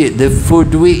activity. The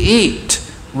food we eat,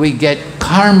 we get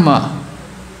karma,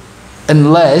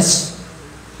 unless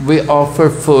we offer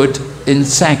food in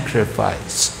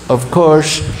sacrifice. Of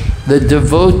course, the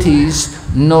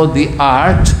devotees know the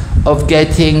art of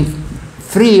getting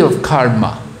free of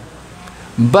karma.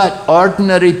 But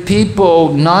ordinary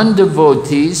people,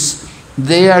 non-devotees,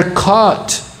 they are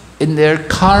caught in their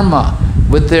karma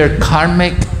with their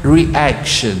karmic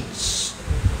reactions.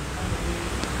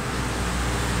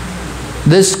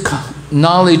 This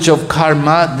knowledge of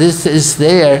karma, this is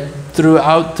there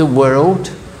throughout the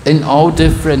world, in all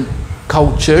different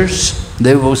cultures.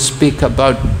 They will speak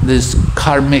about these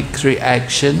karmic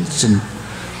reactions. And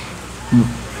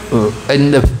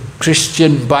in the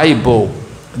Christian Bible,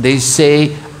 they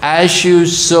say, as you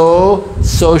sow,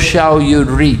 so shall you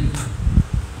reap.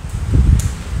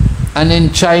 And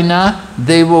in China,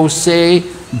 they will say,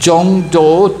 zhong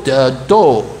do de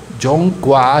do, zhong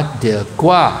gua de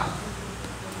gua.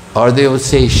 Or they will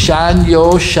say, shan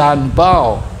yo shan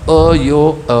bao,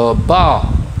 yo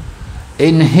bao.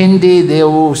 In Hindi, they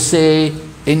will say,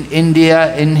 in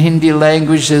India, in Hindi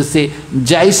language, they'll say,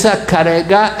 jaisa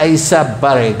karega, aisa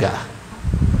barega.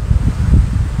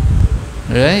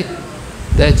 Right?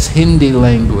 That's Hindi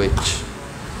language.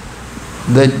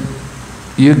 That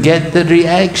you get the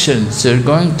reactions, they're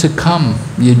going to come.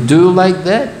 You do like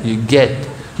that, you get.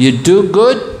 You do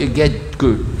good, you get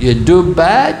good. You do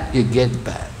bad, you get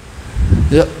bad.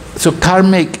 So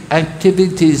karmic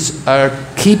activities are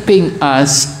keeping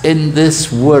us in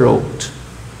this world.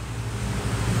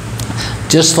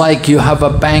 Just like you have a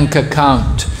bank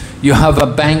account, you have a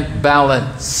bank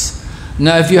balance.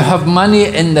 Now if you have money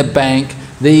in the bank,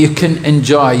 then you can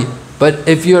enjoy. But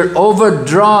if you're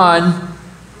overdrawn,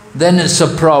 then it's a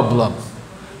problem.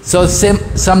 So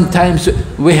sometimes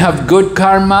we have good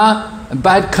karma, and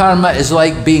bad karma is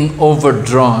like being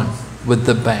overdrawn with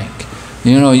the bank.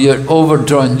 You know, you're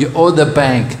overdrawn, you owe the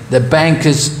bank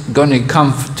is going to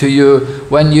come to you,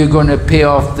 when you're going to pay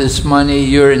off this money,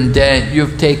 you're in debt,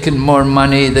 you've taken more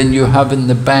money than you have in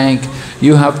the bank,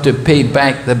 you have to pay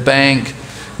back the bank.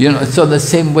 You know, so the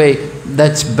same way,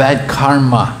 that's bad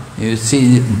karma. You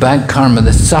see, bad karma,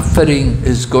 the suffering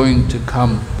is going to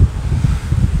come.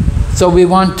 So we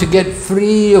want to get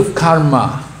free of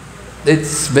karma.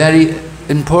 It's very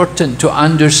important to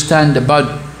understand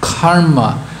about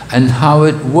karma and how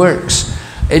it works.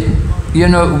 You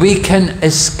know, we can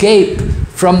escape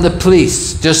from the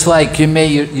police, just like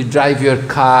you drive your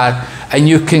car and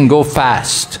you can go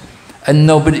fast. And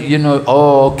nobody, you know,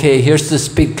 oh, okay, here's the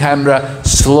speed camera,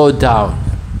 slow down.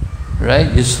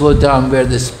 Right? You slow down where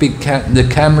the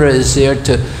camera is there,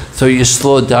 so you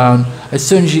slow down. As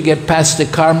soon as you get past the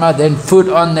karma, then foot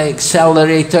on the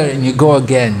accelerator and you go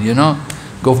again, you know,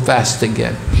 go fast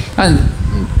again. And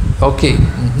okay,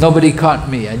 nobody caught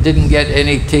me. I didn't get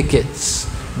any tickets,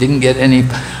 didn't get any.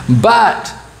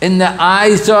 But in the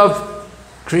eyes of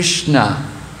Krishna,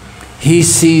 he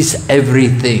sees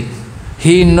everything.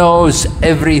 He knows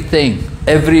everything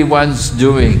everyone's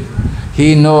doing.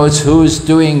 He knows who's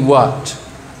doing what.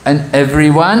 And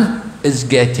everyone is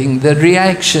getting the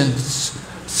reactions.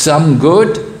 Some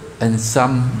good and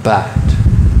some bad.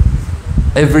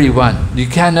 Everyone. You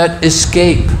cannot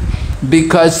escape,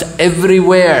 because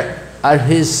everywhere are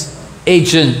his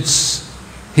agents.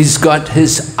 He's got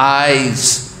his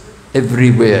eyes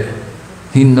everywhere.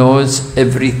 He knows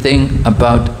everything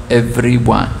about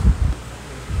everyone.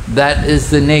 That is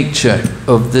the nature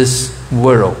of this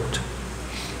world.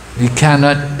 You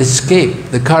cannot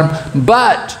escape the karma.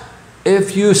 But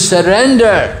if you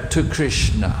surrender to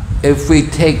Krishna, if we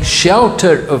take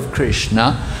shelter of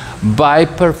Krishna by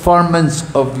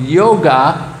performance of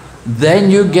yoga, then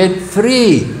you get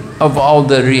free of all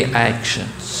the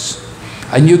reactions.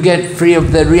 And you get free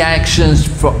of the reactions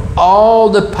for all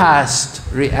the past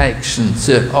reactions.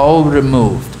 They're all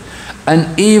removed.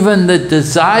 And even the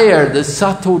desire, the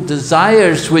subtle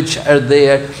desires which are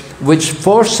there, which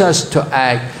force us to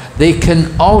act, they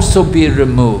can also be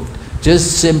removed,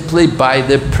 just simply by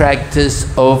the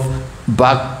practice of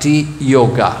Bhakti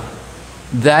Yoga.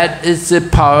 That is the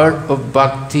power of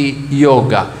Bhakti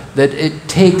Yoga, that it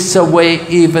takes away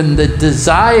even the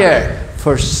desire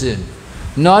for sin.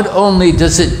 Not only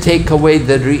does it take away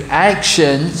the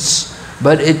reactions,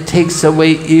 but it takes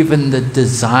away even the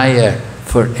desire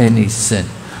for any sin.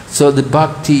 So the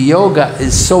Bhakti Yoga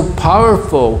is so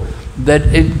powerful that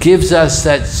it gives us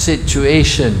that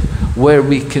situation where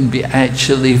we can be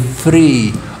actually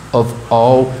free of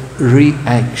all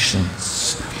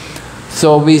reactions.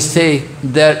 So we say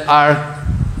there are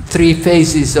three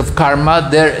phases of karma.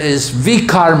 There is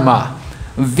vikarma.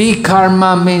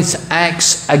 Vikarma means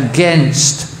acts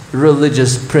against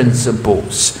religious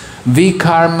principles.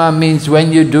 Vikarma means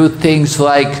when you do things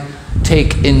like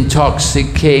take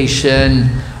intoxication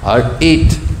or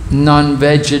eat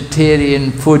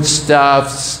non-vegetarian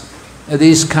foodstuffs,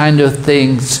 these kind of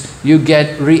things, you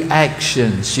get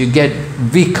reactions, you get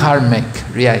vikarmic,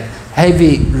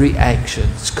 heavy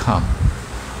reactions come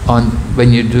on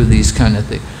when you do these kind of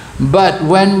things. But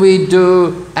when we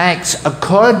do acts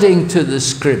according to the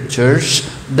scriptures,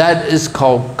 that is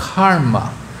called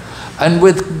karma. And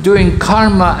with doing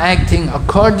karma, acting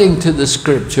according to the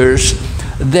scriptures,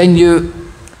 then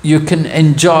you can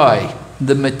enjoy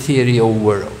the material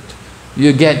world.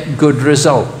 You get good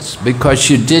results. Because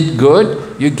you did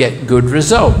good, you get good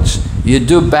results. You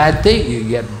do bad thing, you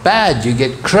get bad, you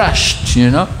get crushed, you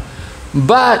know.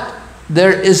 But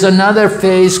there is another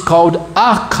phase called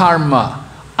akarma.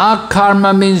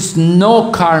 Akarma means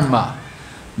no karma.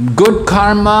 Good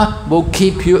karma will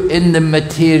keep you in the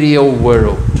material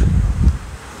world.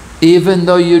 Even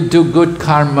though you do good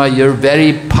karma, you're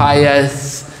very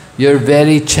pious, you're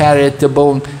very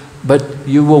charitable, but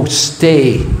you will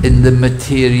stay in the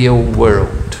material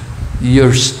world.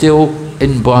 You're still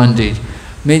in bondage.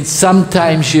 Means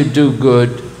sometimes you do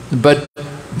good, but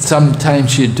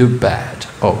sometimes you do bad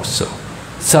also.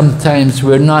 Sometimes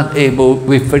we're not able,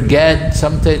 we forget,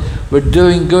 sometimes we're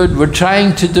doing good, we're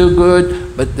trying to do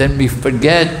good, but then we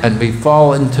forget and we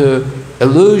fall into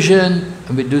illusion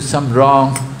and we do some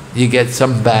wrong, you get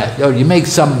some bad, or you make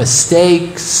some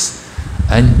mistakes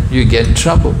and you get in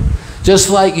trouble. Just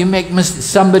like you make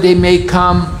somebody may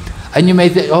come and you may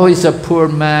think, oh, he's a poor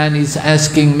man, he's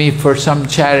asking me for some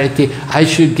charity, I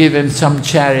should give him some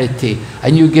charity.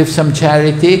 And you give some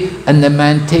charity and the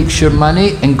man takes your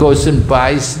money and goes and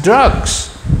buys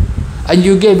drugs. And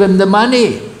you gave him the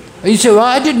money. And you say, well,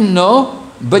 I didn't know,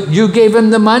 but you gave him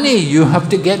the money, you have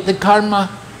to get the karma.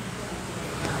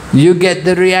 You get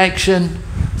the reaction.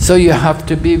 So you have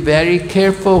to be very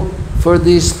careful for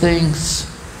these things.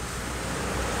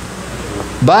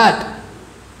 But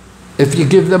if you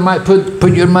give them,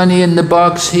 put your money in the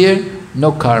box here,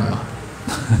 no karma.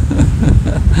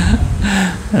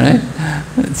 Right?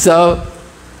 So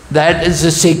that is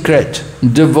the secret.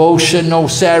 Devotional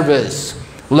service.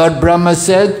 Lord Brahma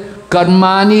said,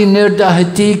 Karmani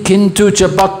nirdahati kintu cha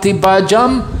bhakti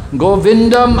bhajam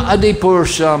govindam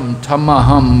adipursham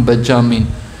tamaham bhajami.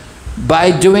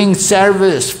 By doing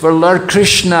service for Lord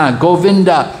Krishna,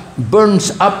 Govinda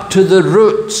burns up to the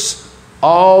roots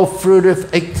all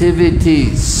fruitive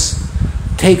activities,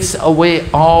 takes away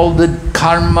all the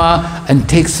karma and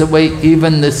takes away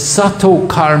even the subtle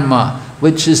karma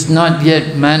which is not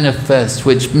yet manifest,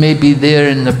 which may be there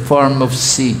in the form of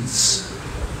seeds.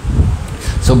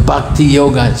 So Bhakti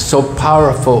Yoga is so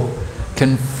powerful,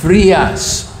 can free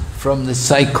us from the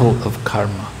cycle of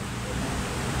karma.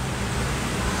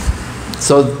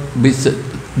 So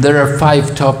there are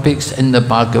 5 topics in the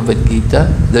Bhagavad-Gita.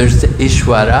 There's the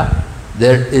Ishvara,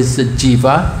 there is the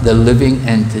Jiva, the living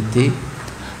entity.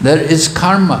 There is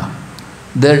karma.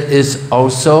 There is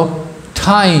also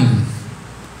time.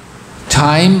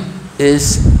 Time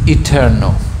is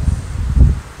eternal.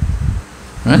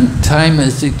 Right? Time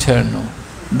is eternal.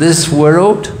 This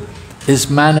world is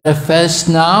manifest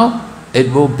now,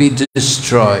 it will be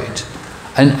destroyed.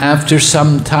 And after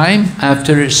some time,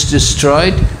 after it's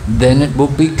destroyed, then it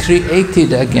will be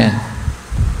created again.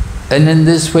 And in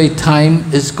this way,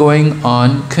 time is going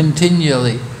on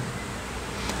continually.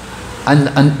 And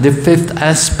the 5th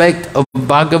aspect of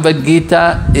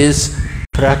Bhagavad-Gita is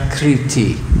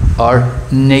Prakriti, or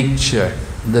nature,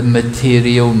 the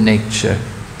material nature,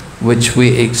 which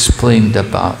we explained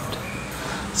about.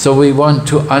 So we want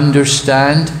to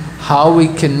understand how we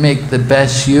can make the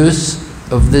best use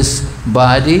of this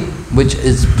body, which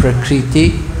is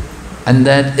Prakriti, and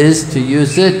that is to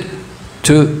use it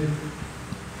to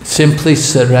simply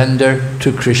surrender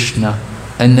to Krishna,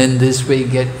 and in this way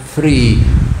get free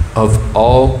of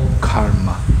all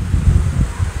karma.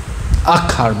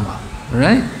 Akarma,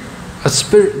 right? A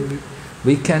spirit,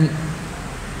 we can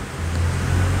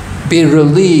be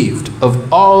relieved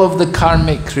of all of the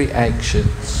karmic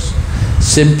reactions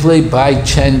simply by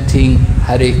chanting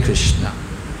Hare Krishna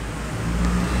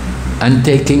and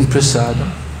taking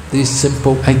prasadam. These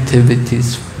simple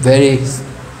activities,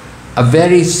 a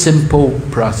very simple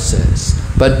process,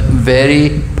 but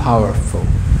very powerful.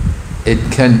 It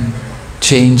can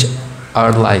change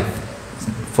our life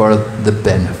for the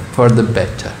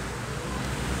better.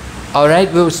 All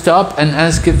right, we'll stop and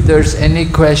ask if there's any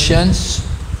questions.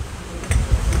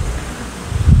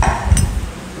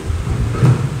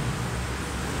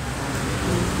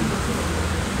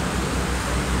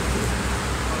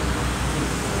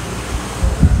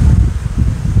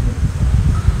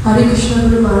 Hare Krishna,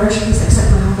 Guru Maharaj, please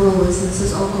accept my humble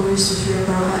obeisances, all glories to Sri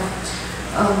Prabhupada.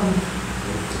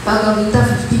 Bhagavad-Gita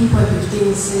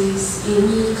 15.15 says, in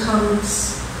me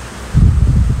comes,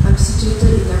 I'm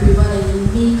situated in everyone, and in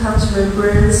me comes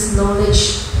remembrance,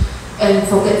 knowledge, and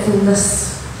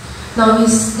forgetfulness. Now,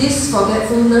 is this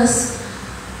forgetfulness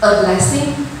a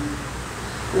blessing?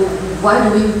 Why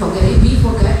do we forget? If we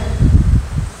forget,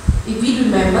 if we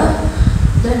remember,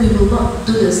 then we will not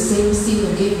do the same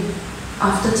sin again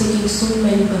after taking so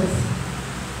many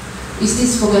births. Is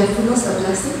this forgetfulness a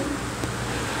blessing?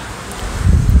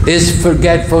 Is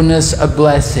forgetfulness a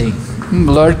blessing?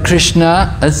 Lord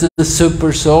Krishna, as the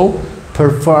Super Soul,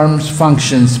 performs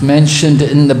functions mentioned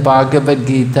in the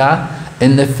Bhagavad-Gita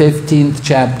in the 15th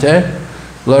chapter.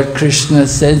 Lord Krishna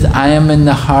says, I am in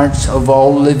the hearts of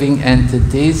all living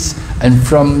entities, and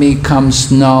from me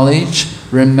comes knowledge,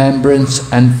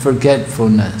 remembrance and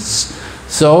forgetfulness.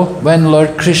 So, when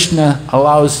Lord Krishna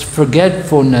allows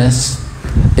forgetfulness,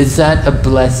 is that a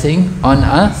blessing on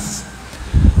us?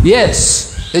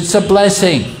 Yes, it's a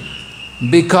blessing,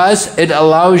 because it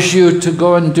allows you to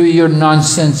go and do your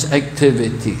nonsense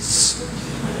activities.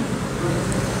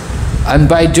 And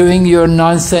by doing your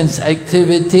nonsense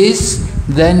activities,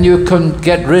 then you can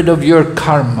get rid of your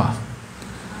karma.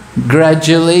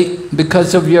 Gradually,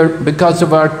 because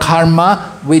of our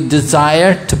karma, we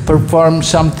desire to perform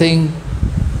something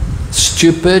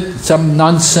stupid, some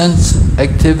nonsense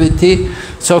activity.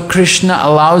 So Krishna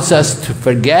allows us to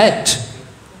forget.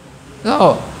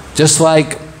 Oh, just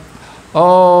like,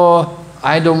 oh,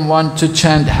 I don't want to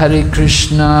chant Hare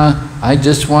Krishna, I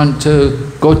just want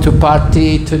to go to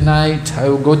party tonight, I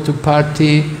will go to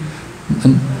party.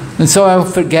 And so I'll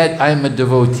forget I'm a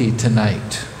devotee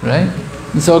tonight, right?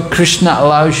 And so Krishna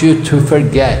allows you to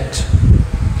forget.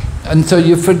 And so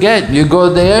you forget, you go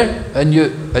there and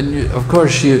you of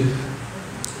course you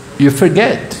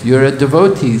forget, you're a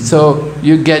devotee. So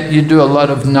you do a lot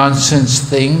of nonsense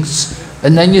things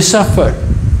and then you suffer.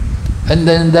 And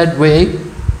then that way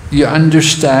you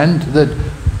understand that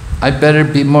I better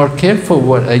be more careful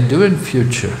what I do in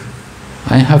future.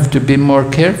 I have to be more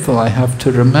careful, I have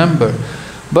to remember.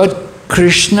 But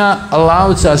Krishna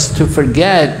allows us to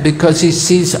forget because he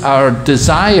sees our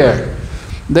desire.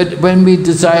 That when we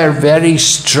desire very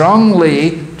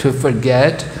strongly to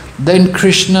forget, then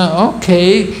Krishna,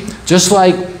 okay, just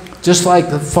like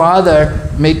the father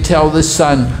may tell the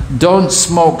son, don't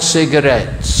smoke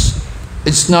cigarettes.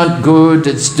 It's not good,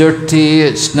 it's dirty,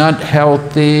 it's not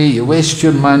healthy, you waste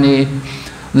your money.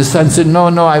 The son said, no,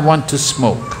 I want to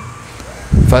smoke.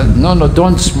 Father, no,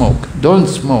 don't smoke, don't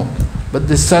smoke. But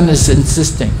the son is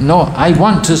insisting, no, I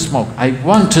want to smoke, I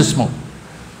want to smoke.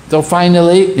 So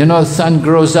finally, the son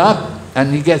grows up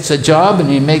and he gets a job and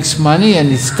he makes money and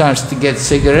he starts to get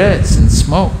cigarettes and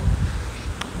smoke.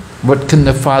 What can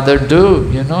the father do?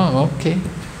 Okay.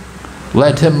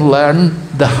 Let him learn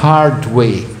the hard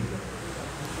way.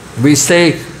 We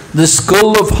say, the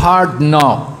school of hard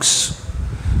knocks.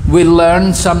 We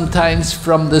learn sometimes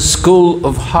from the school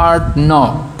of hard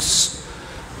knocks.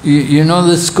 You know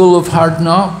the school of hard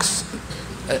knocks?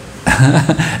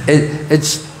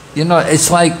 It's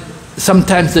like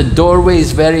sometimes the doorway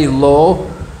is very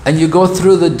low and you go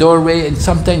through the doorway and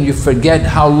sometimes you forget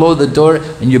how low the door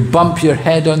and you bump your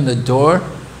head on the door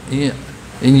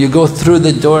and you go through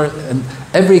the door and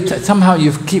every time somehow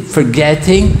you keep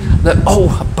forgetting that,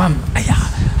 oh, bump,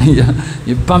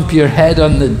 you bump your head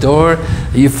on the door,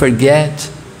 you forget.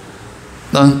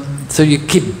 So you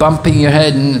keep bumping your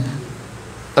head and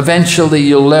eventually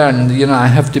you'll learn, I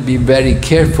have to be very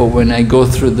careful when I go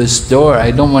through this door.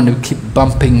 I don't want to keep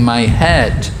bumping my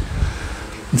head.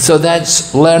 So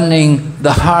that's learning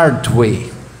the hard way.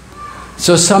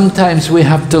 So sometimes we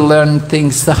have to learn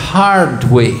things the hard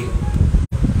way.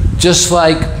 Just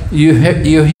like you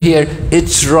hear,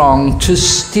 it's wrong to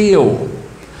steal.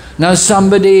 Now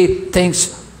somebody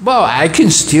thinks, well, I can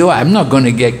steal, I'm not going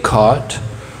to get caught.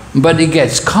 But he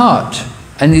gets caught.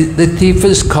 And the thief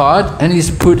is caught and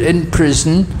he's put in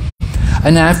prison.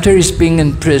 And after he's being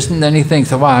in prison, then he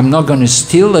thinks, well, I'm not going to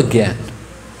steal again.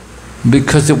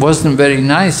 Because it wasn't very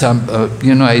nice. I'm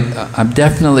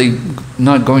definitely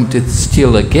not going to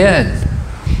steal again.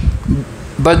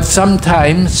 But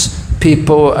sometimes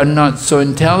people are not so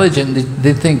intelligent.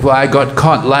 They think, well, I got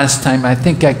caught last time, I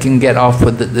think I can get off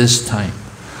with it this time.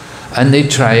 And they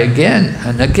try again,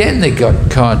 and again they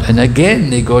got caught, and again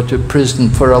they go to prison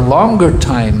for a longer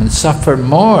time and suffer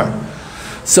more.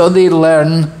 So they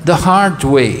learn the hard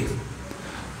way.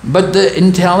 But the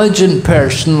intelligent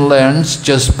person learns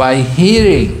just by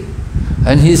hearing.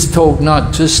 And he's told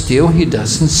not to steal, he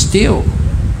doesn't steal.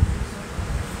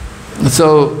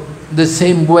 So the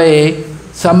same way,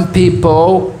 some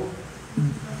people,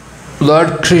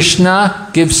 Lord Krishna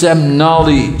gives them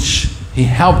knowledge. He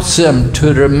helps them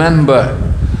to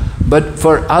remember. But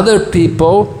for other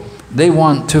people, They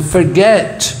want to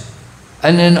forget.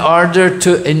 And in order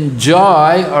to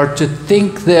enjoy or to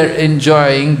think they're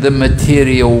enjoying the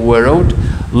material world,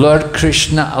 Lord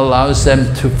Krishna allows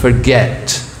them to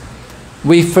forget.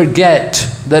 We forget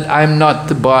that I'm not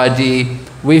the body.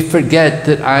 We forget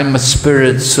that I'm a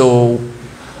spirit soul.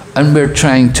 And we're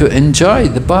trying to enjoy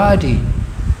the body.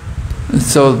 And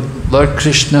so Lord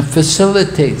Krishna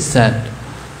facilitates that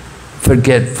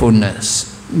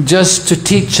forgetfulness, just to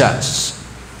teach us.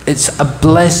 It's a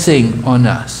blessing on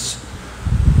us.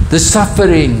 The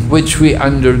suffering which we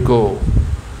undergo,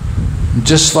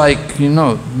 just like, you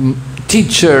know,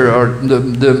 teacher or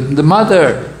the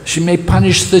mother, she may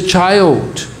punish the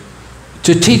child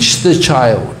to teach the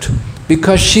child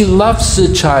because she loves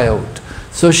the child.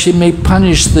 So she may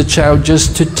punish the child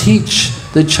just to teach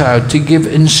the child, to give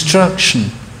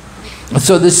instruction.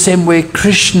 So the same way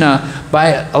Krishna,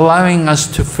 by allowing us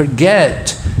to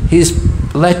forget, he's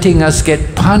letting us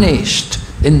get punished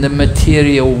in the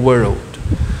material world,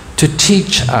 to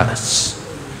teach us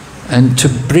and to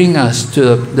bring us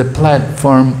to the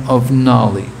platform of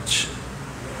knowledge.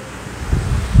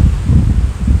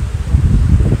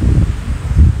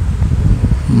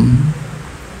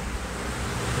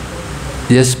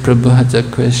 Yes, Prabhu has a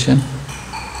question.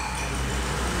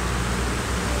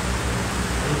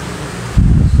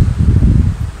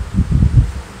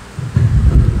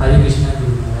 Hare Krishna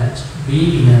Guru Maharaj,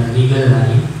 being in a legal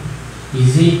line,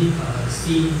 is it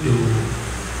seen to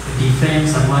defend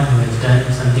someone who has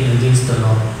done something against the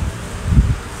law?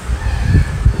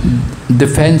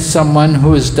 Defend someone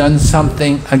who has done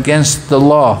something against the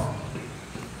law.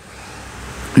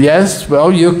 Yes,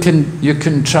 well, you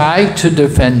can try to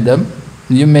defend them.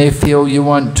 You may feel you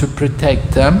want to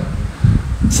protect them.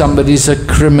 Somebody's a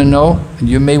criminal,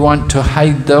 you may want to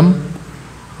hide them.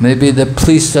 Maybe the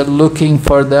police are looking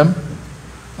for them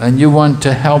and you want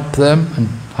to help them and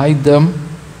hide them.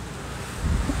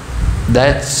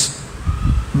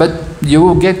 But you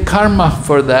will get karma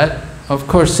for that. Of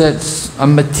course, that's a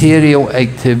material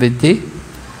activity.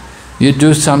 You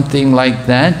do something like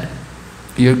that,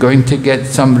 you're going to get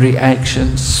some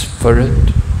reactions for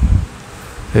it.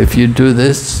 If you do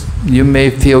this, you may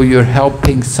feel you're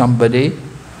helping somebody,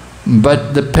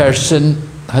 but the person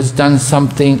has done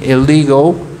something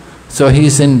illegal, so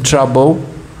he's in trouble.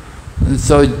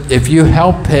 So if you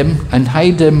help him and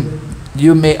hide him,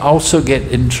 you may also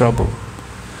get in trouble.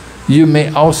 You may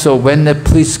also, when the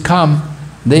police come,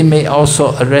 they may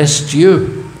also arrest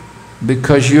you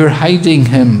because you're hiding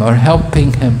him or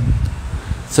helping him.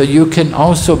 So you can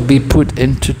also be put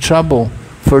into trouble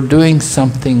for doing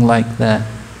something like that.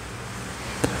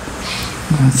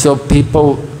 So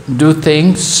people do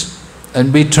things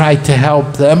and we try to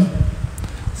help them.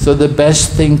 So the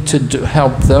best thing to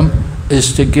help them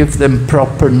is to give them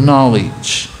proper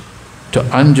knowledge, to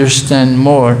understand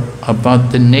more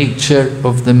about the nature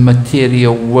of the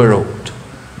material world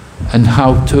and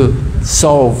how to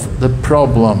solve the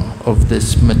problem of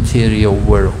this material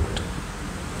world.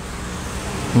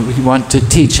 We want to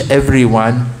teach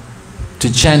everyone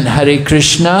to chant Hare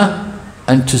Krishna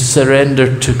and to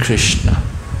surrender to Krishna.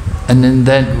 And in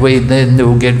that way then they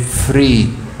will get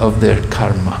free of their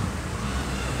karma.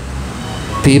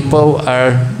 People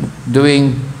are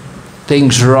doing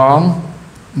things wrong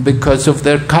because of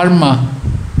their karma,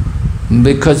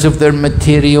 because of their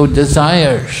material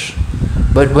desires.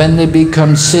 But when they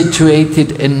become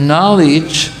situated in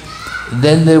knowledge,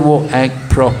 then they will act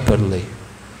properly.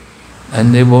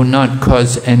 And they will not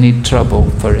cause any trouble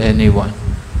for anyone.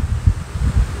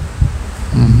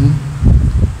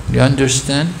 You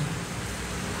understand?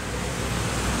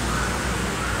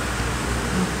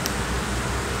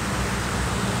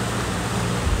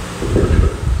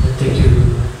 Thank you very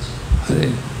much.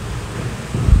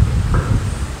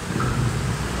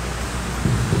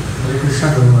 Hare Krishna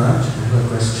Guru Maharaj, I have a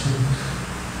question.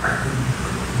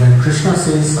 When Krishna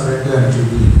says surrender to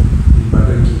the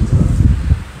Bhagavad-Gita,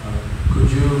 could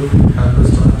you help us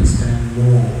to understand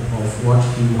more of what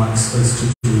he wants us to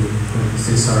do when he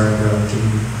says surrender to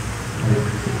the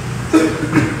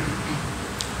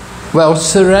Well,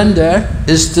 surrender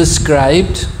is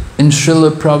described in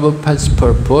Srila Prabhupada's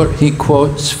purport. He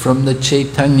quotes from the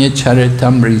Chaitanya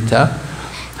Charitamrita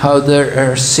how there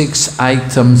are 6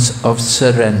 items of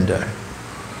surrender.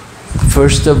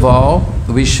 First of all,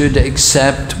 we should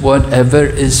accept whatever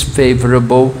is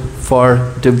favorable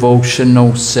for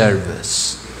devotional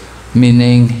service,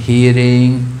 meaning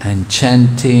hearing and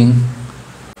chanting,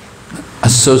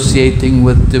 associating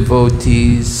with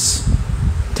devotees,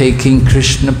 taking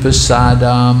Krishna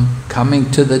prasadam,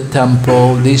 coming to the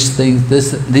temple, these things,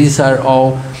 these are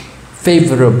all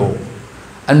favorable.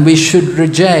 And we should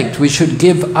reject, we should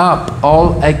give up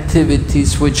all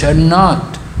activities which are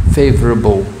not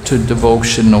favorable to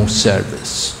devotional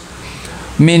service.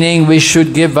 Meaning we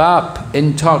should give up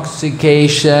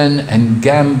intoxication and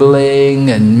gambling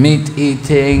and meat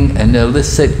eating and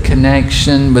illicit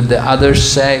connection with the other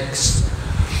sex.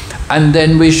 And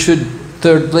then we should,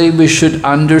 thirdly, we should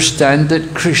understand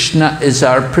that Krishna is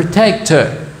our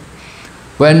protector.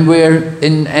 When we're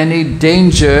in any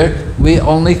danger, we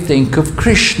only think of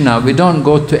Krishna. We don't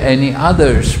go to any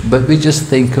others, but we just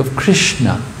think of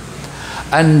Krishna.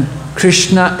 And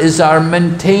Krishna is our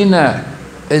maintainer.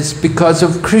 It's because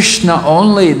of Krishna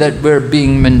only that we're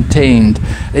being maintained.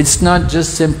 It's not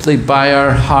just simply by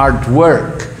our hard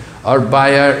work, or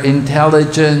by our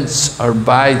intelligence, or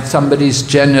by somebody's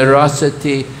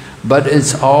generosity, but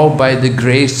it's all by the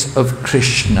grace of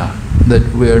Krishna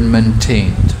that we're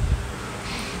maintained.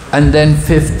 And then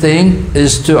fifth thing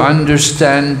is to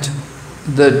understand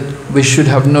that we should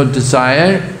have no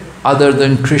desire other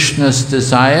than Krishna's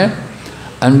desire,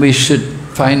 and we should,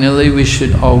 finally, we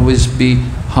should always be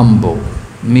humble,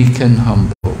 meek and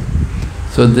humble.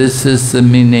 So this is the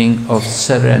meaning of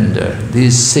surrender.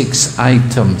 These 6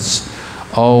 items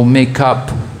all make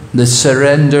up the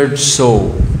surrendered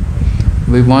soul.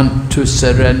 We want to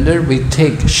surrender, we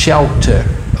take shelter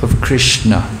of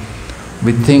Krishna.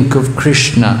 We think of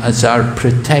Krishna as our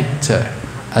protector,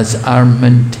 as our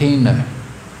maintainer,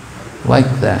 like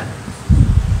that.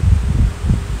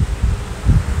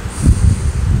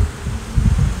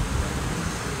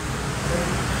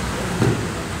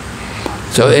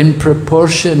 So in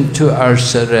proportion to our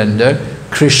surrender,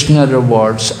 Krishna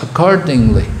rewards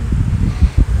accordingly.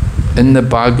 In the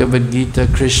Bhagavad-Gita,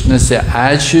 Krishna said,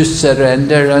 as you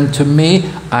surrender unto me,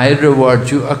 I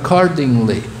reward you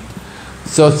accordingly.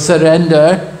 So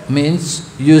surrender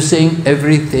means using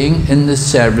everything in the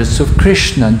service of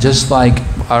Krishna. Just like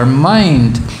our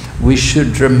mind, we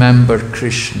should remember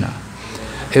Krishna.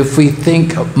 If we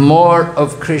think more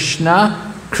of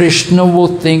Krishna, Krishna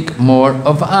will think more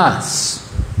of us.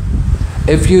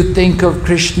 If you think of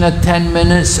Krishna 10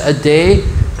 minutes a day,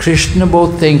 Krishna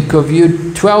will think of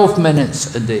you 12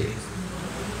 minutes a day.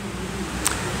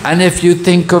 And if you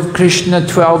think of Krishna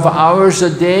 12 hours a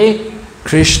day,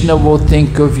 Krishna will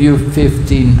think of you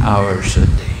 15 hours a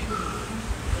day.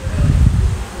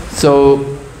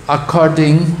 So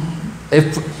according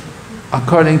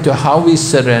to how we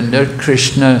surrender,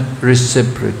 Krishna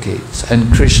reciprocates.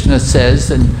 And Krishna says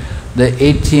in the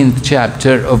 18th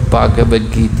chapter of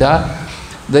Bhagavad-Gita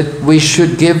that we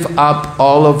should give up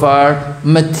all of our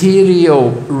material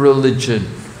religion,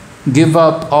 give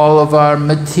up all of our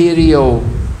material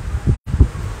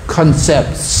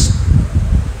concepts.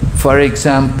 For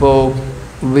example,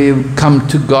 we come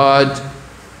to God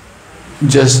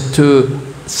just to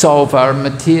solve our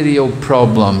material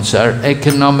problems, our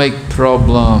economic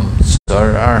problems,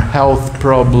 or our health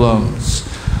problems,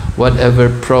 whatever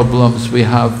problems we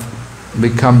have,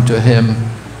 we come to Him.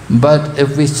 But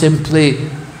if we simply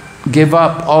give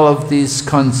up all of these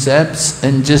concepts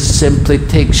and just simply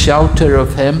take shelter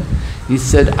of Him, He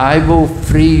said, I will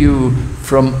free you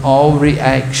from all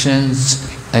reactions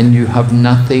and you have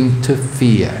nothing to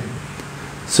fear.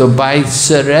 So by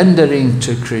surrendering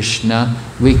to Krishna,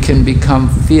 we can become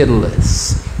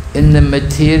fearless. In the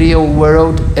material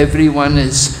world, everyone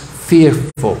is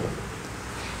fearful.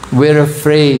 We're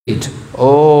afraid.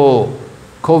 Oh,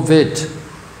 COVID.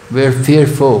 We're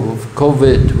fearful of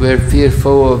COVID. We're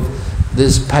fearful of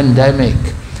this pandemic.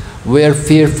 We're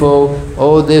fearful,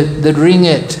 oh, the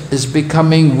ringgit is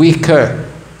becoming weaker.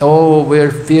 Oh,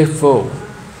 we're fearful.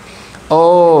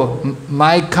 Oh,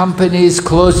 my company is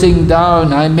closing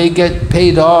down. I may get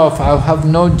paid off. I'll have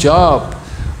no job.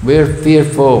 We're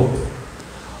fearful.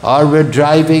 Or we're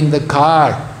driving the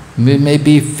car. We may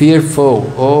be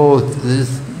fearful. Oh, this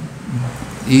is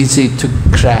easy to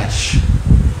crash.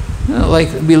 You know, like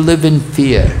we live in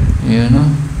fear, you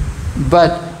know.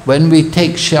 But when we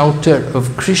take shelter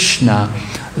of Krishna,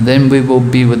 then we will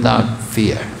be without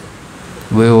fear.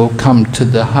 We will come to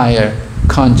the higher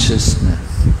consciousness.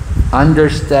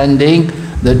 Understanding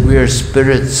that we are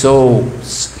spirit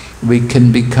souls, we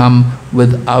can become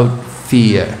without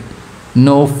fear,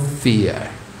 no fear.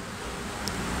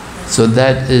 So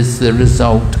that is the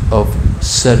result of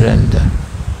surrender,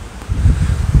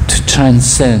 to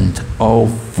transcend all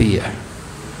fear.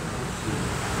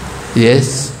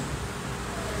 Yes?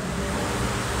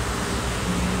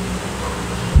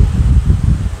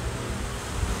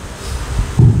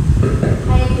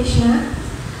 Hare Krishna.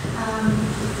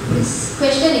 This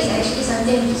question is actually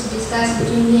something which is discussed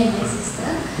between me and my sister.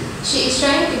 She is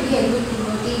trying to be a good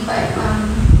devotee, but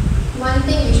one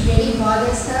thing which really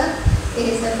bothers her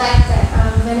is the fact that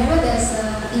whenever there's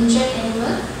an injured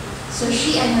animal, so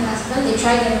she and her husband, they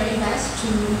try their very best to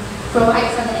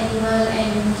provide for the animal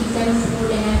and give them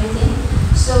food and everything.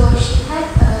 So she had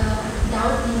a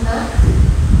doubt in her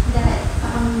that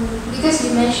because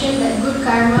you mentioned that good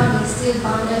karma will still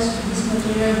bound us to this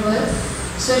material world,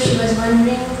 so she was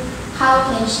wondering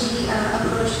how can she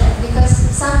approach that, because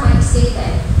some might say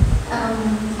that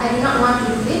I do not want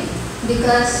to do it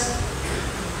because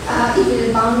it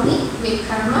will bound me with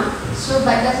karma. So,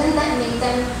 but doesn't that make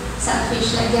them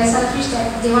selfish? Like they are selfish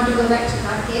that they want to go back to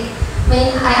Godhead. I mean,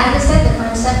 I understand the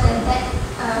concept that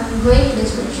going to the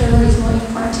spiritual world is more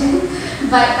important,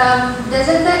 but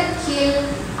doesn't that kill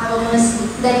our mercy?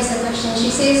 That is the question. She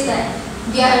says that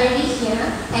we are already here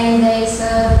and there is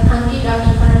a hungry dog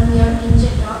in front of me or an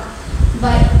injured dog,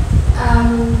 but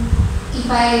if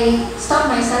I stop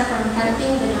myself from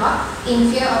helping the dog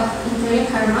in fear of incurring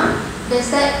karma,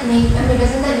 doesn't that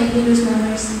make me lose my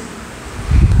mercy?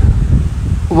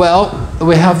 Well,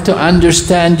 we have to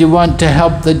understand, you want to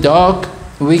help the dog,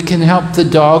 we can help the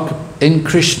dog in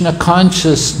Krishna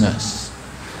consciousness.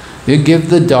 You give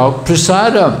the dog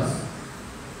prasadam.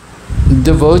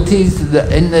 Devotees,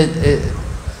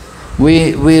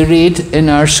 we read in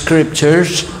our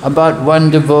scriptures about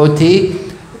one devotee,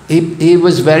 he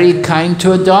was very kind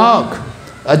to a dog.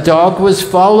 A dog was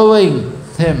following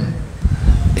him.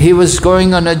 He was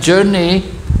going on a journey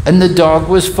and the dog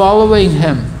was following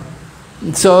him.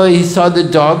 So he saw the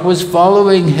dog was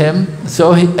following him,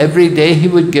 so every day he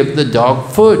would give the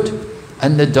dog food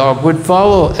and the dog would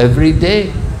follow every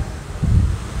day.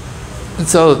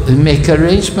 So we make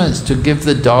arrangements to give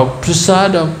the dog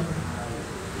prasadam.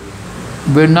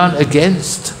 We're not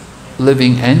against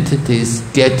living entities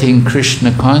getting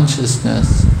Krishna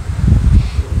consciousness.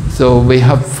 So we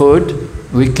have food,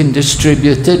 we can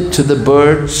distribute it to the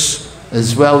birds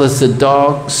as well as the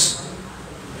dogs.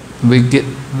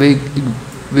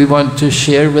 We want to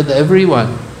share with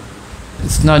everyone.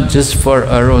 It's not just for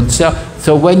our own self.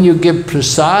 So when you give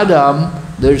prasadam,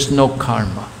 there's no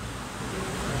karma.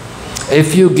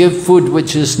 If you give food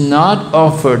which is not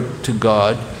offered to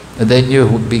God, then you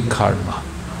will be karma.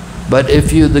 But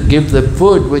if you give the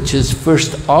food which is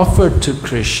first offered to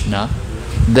Krishna,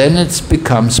 then it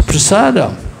becomes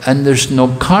prasadam and there's no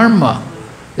karma.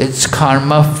 It's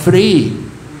karma free.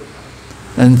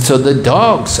 And so the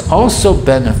dogs also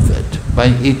benefit by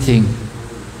eating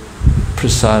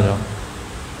prasadam.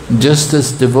 Just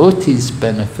as devotees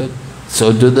benefit,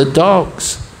 so do the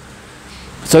dogs.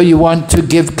 So you want to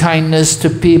give kindness to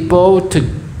people, to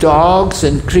dogs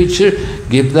and creatures,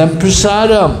 give them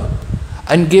prasadam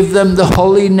and give them the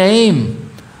holy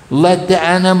name. Let the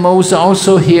animals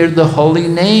also hear the holy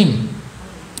name.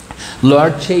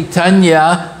 Lord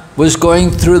Chaitanya was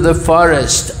going through the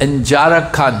forest in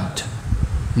Jharkhand.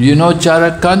 You know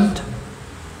Jharkhand?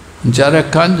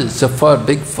 Jharkhand is a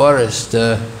big forest.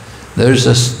 There's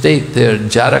a state there,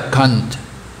 Jharkhand.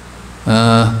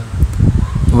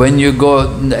 When you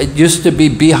go, it used to be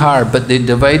Bihar, but they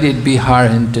divided Bihar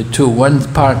into two. One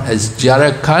part is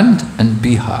Jharkhand and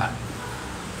Bihar.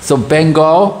 So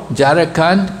Bengal,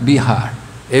 Jharkhand, Bihar.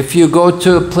 If you go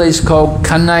to a place called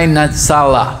Kanai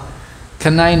Natsala,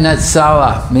 Kanai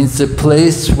Natsala means the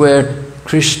place where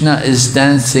Krishna is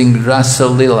dancing Rasa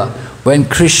Lila. When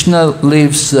Krishna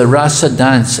leaves the Rasa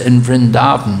dance in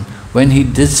Vrindavan, when he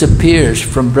disappears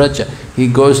from Braja, he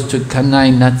goes to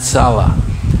Kanai Natsala.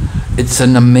 It's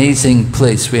an amazing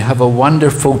place. We have a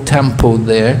wonderful temple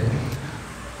there.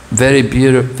 Very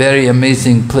beautiful, very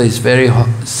amazing place, very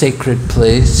sacred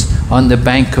place on the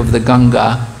bank of the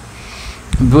Ganga.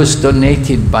 It was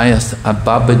donated by a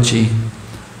Babaji,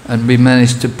 and we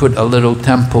managed to put a little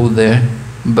temple there.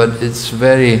 But it's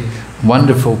very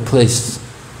wonderful place.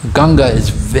 Ganga is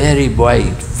very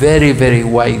wide, very, very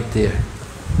wide there.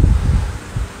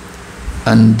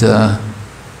 And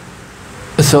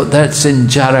so that's in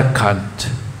Jharkhand.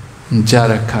 In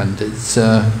Jharkhand, it's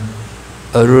a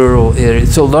rural area.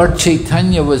 So Lord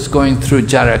Chaitanya was going through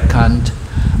Jharkhand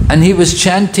and he was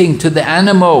chanting to the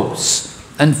animals,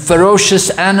 and ferocious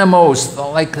animals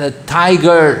like the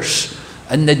tigers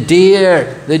and the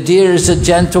deer. The deer is a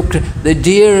gentle, the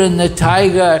deer and the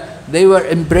tiger, they were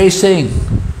embracing.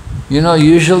 You know,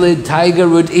 usually the tiger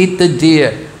would eat the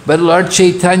deer, but Lord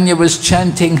Chaitanya was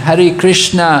chanting Hare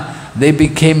Krishna, they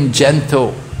became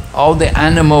gentle. All the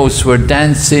animals were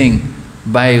dancing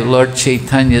by Lord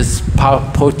Chaitanya's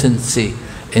potency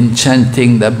in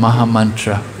chanting the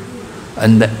Mahamantra.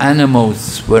 And the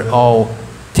animals were all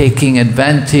taking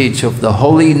advantage of the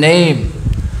holy name.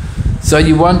 So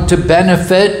you want to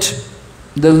benefit,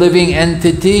 the living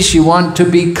entities, you want to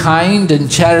be kind and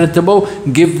charitable,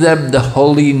 give them the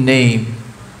holy name.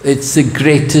 It's the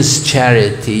greatest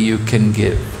charity you can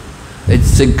give.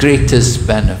 It's the greatest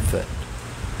benefit.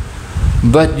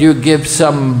 But you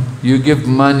give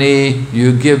money,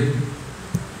 you give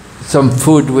some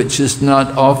food which is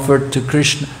not offered to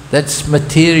Krishna, that's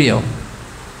material.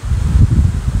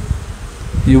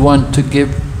 You want to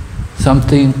give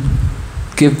something,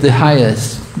 give the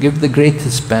highest, give the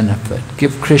greatest benefit,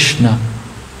 give Krishna.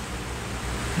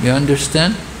 You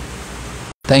understand?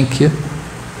 Thank you.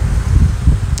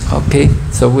 Okay,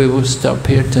 so we will stop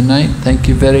here tonight. Thank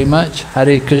you very much.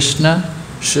 Hare Krishna.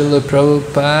 Srila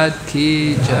Prabhupada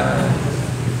ki jai.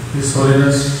 His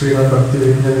Holiness Srila Bhakti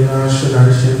Vighna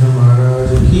Narasimha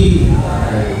Maharaj ki jai.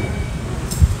 Maharaj.